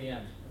right at the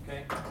end,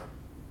 okay?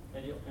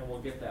 And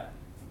we'll get that.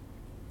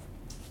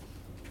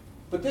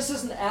 But this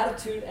is an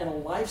attitude and a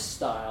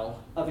lifestyle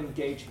of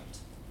engagement,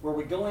 where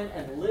we go in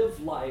and live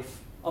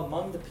life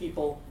among the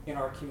people in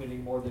our community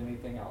more than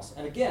anything else.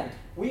 And again,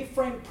 we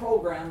frame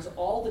programs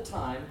all the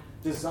time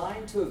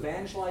designed to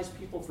evangelize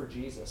people for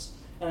Jesus.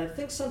 And I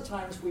think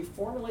sometimes we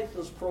formulate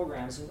those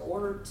programs in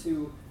order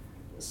to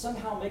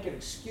somehow make an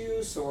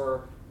excuse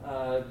or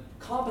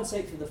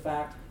compensate for the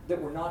fact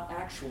that we're not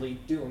actually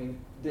doing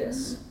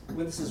this,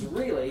 when this is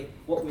really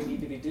what we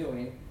need to be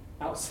doing,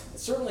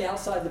 certainly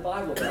outside the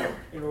Bible Belt,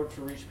 in order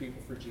to reach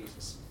people for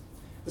Jesus.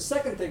 The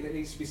second thing that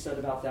needs to be said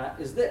about that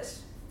is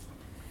this.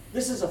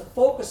 This is a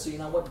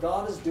focusing on what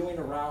God is doing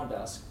around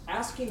us,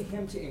 asking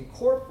Him to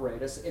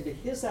incorporate us into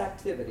His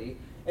activity,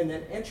 and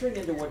then entering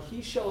into what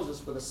He shows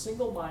us with a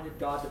single-minded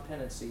God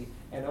dependency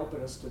and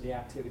open us to the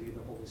activity of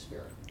the Holy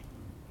Spirit.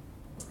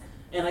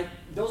 And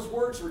those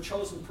words were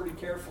chosen pretty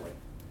carefully.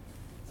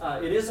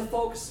 It is a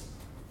focus.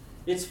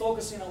 It's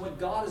focusing on what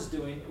God is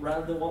doing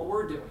rather than what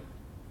we're doing.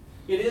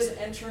 It is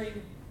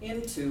entering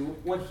into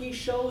what He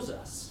shows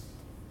us.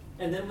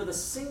 And then with a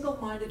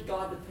single-minded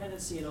God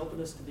dependency and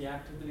openness to the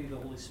activity of the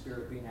Holy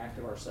Spirit, being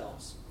active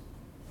ourselves.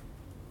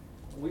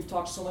 We've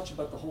talked so much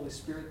about the Holy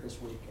Spirit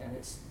this week, and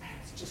it's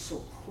just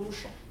so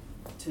crucial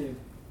to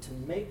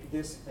make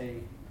this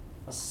a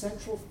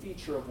central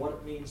feature of what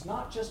it means,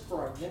 not just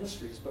for our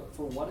ministries, but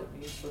for what it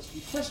means for us to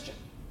be Christian.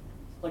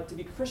 Like, to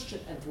be Christian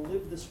and to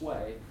live this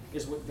way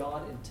is what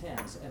God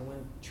intends. And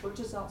when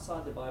churches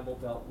outside the Bible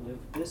Belt live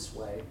this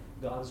way,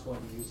 God is going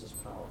to use us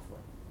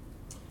powerfully.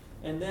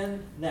 And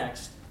then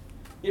next,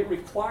 it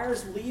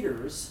requires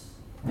leaders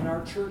in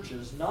our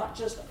churches not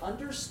just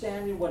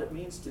understanding what it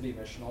means to be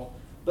missional,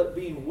 but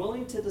being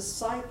willing to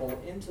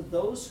disciple into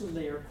those whom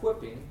they are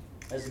equipping,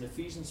 as in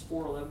Ephesians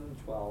 4:11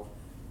 and 12,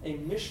 a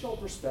missional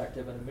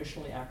perspective and a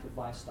missionally active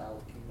lifestyle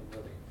of kingdom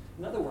living.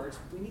 In other words,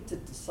 we need to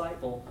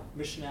disciple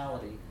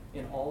missionality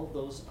in all of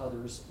those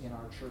others in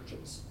our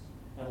churches.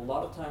 And a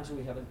lot of times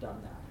we haven't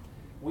done that.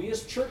 We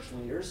as church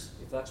leaders,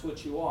 if that's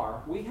what you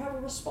are, we have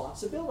a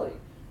responsibility.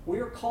 We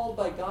are called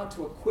by God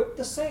to equip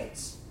the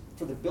saints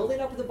for the building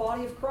up of the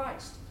body of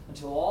Christ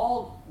until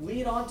all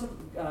move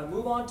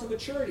on to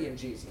maturity in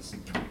Jesus.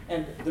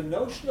 And the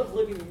notion of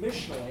living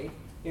missionally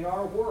in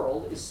our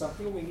world is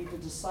something we need to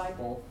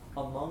disciple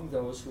among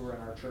those who are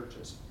in our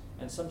churches.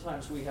 And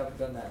sometimes we haven't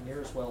done that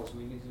near as well as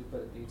we need to,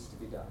 but it needs to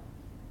be done.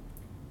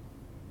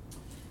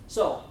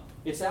 So,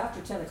 it's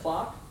after 10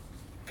 o'clock.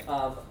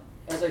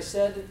 As I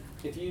said,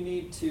 if you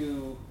need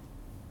to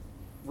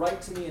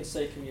write to me and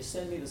say, can you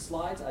send me the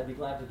slides, I'd be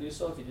glad to do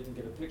so if you didn't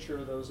get a picture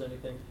of those or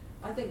anything.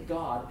 I think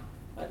God,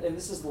 and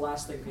this is the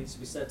last thing that needs to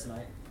be said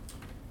tonight,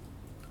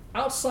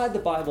 outside the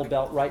Bible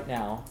Belt right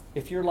now,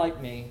 if you're like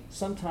me,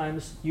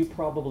 sometimes you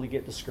probably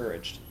get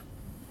discouraged.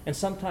 And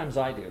sometimes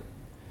I do.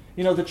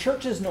 You know, the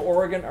churches in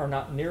Oregon are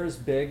not near as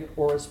big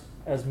or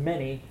as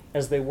many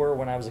as they were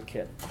when I was a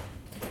kid.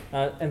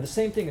 And the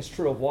same thing is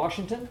true of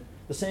Washington.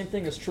 The same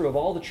thing is true of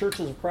all the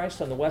churches of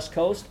Christ on the West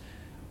Coast.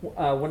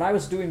 When I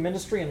was doing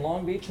ministry in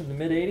Long Beach in the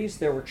mid-'80s,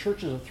 there were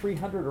churches of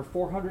 300 or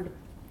 400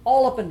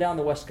 all up and down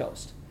the West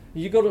Coast.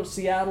 You go to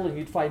Seattle and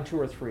you'd find 2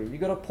 or 3. You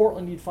go to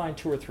Portland, you'd find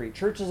 2 or 3.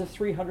 Churches of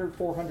 300,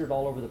 400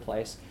 all over the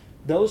place.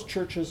 Those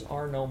churches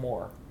are no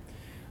more.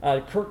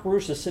 Kirk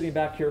Roos is sitting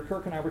back here.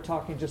 Kirk and I were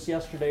talking just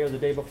yesterday or the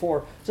day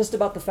before just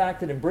about the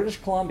fact that in British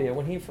Columbia,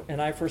 when he and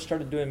I first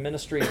started doing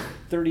ministry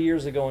 30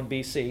 years ago in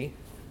BC,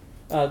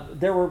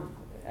 there were,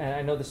 and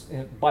I know this,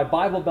 by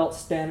Bible Belt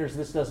standards,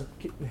 this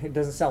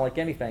doesn't sound like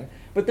anything,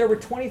 but there were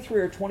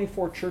 23 or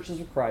 24 churches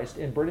of Christ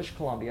in British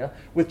Columbia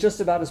with just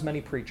about as many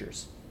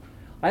preachers.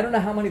 I don't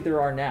know how many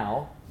there are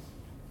now.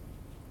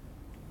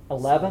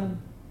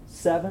 11?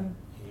 7?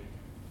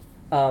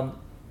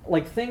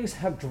 Like things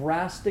have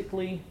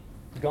drastically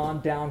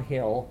gone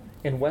downhill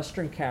in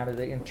Western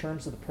Canada in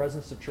terms of the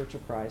presence of churches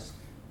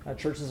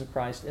of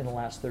Christ in the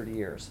last 30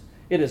 years.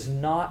 It is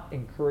not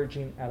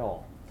encouraging at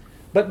all.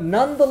 But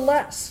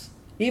nonetheless,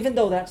 even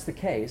though that's the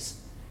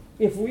case,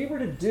 if we were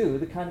to do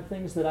the kind of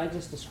things that I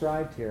just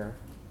described here,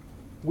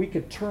 we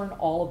could turn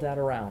all of that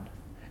around.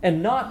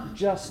 And not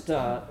just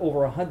over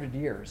 100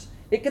 years.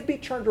 It could be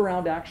turned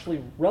around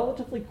actually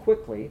relatively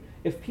quickly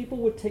if people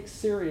would take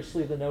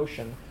seriously the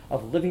notion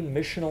of living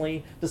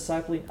missionally,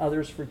 discipling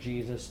others for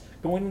Jesus,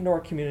 going into our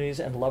communities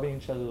and loving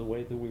each other the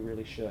way that we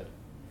really should.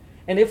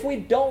 And if we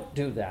don't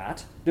do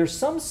that, there's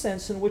some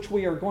sense in which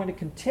we are going to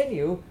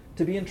continue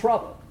to be in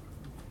trouble.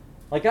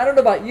 Like, I don't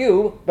know about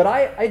you, but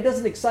it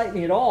doesn't excite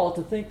me at all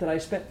to think that I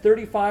spent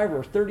 35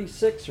 or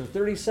 36 or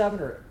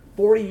 37 or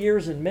 40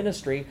 years in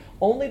ministry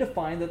only to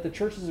find that the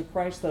churches of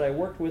Christ that I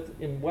worked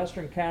with in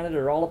Western Canada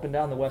or all up and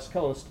down the West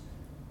Coast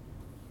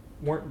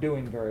weren't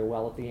doing very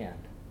well at the end.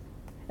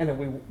 And that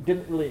we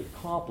didn't really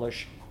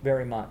accomplish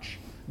very much.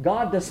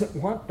 God doesn't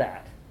want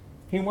that.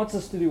 He wants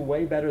us to do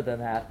way better than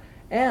that.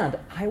 And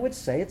I would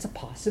say it's a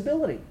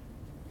possibility.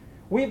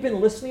 We've been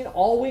listening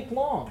all week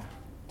long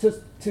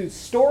to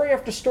story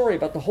after story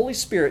about the Holy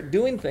Spirit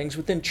doing things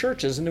within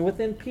churches and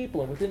within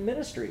people and within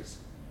ministries.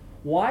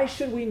 Why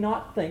should we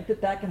not think that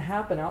that can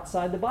happen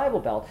outside the Bible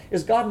Belt?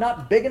 Is God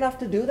not big enough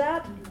to do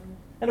that?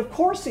 And of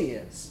course He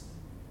is.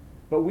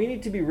 But we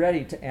need to be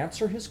ready to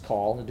answer His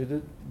call and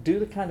to do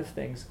the kind of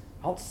things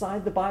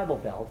outside the Bible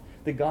Belt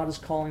that God is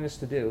calling us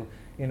to do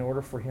in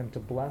order for Him to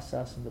bless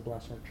us and to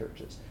bless our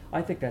churches.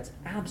 I think that's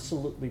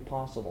absolutely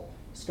possible.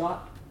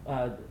 Scott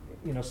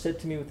said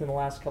to me within the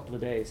last couple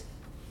of days,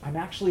 I'm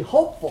actually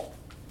hopeful.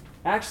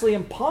 Actually,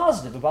 I'm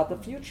positive about the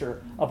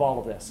future of all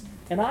of this.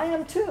 And I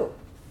am too.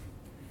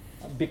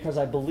 Because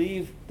I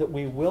believe that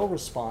we will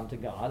respond to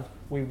God,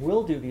 we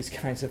will do these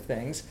kinds of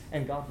things,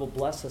 and God will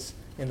bless us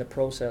in the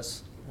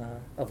process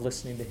of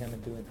listening to Him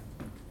and doing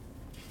them.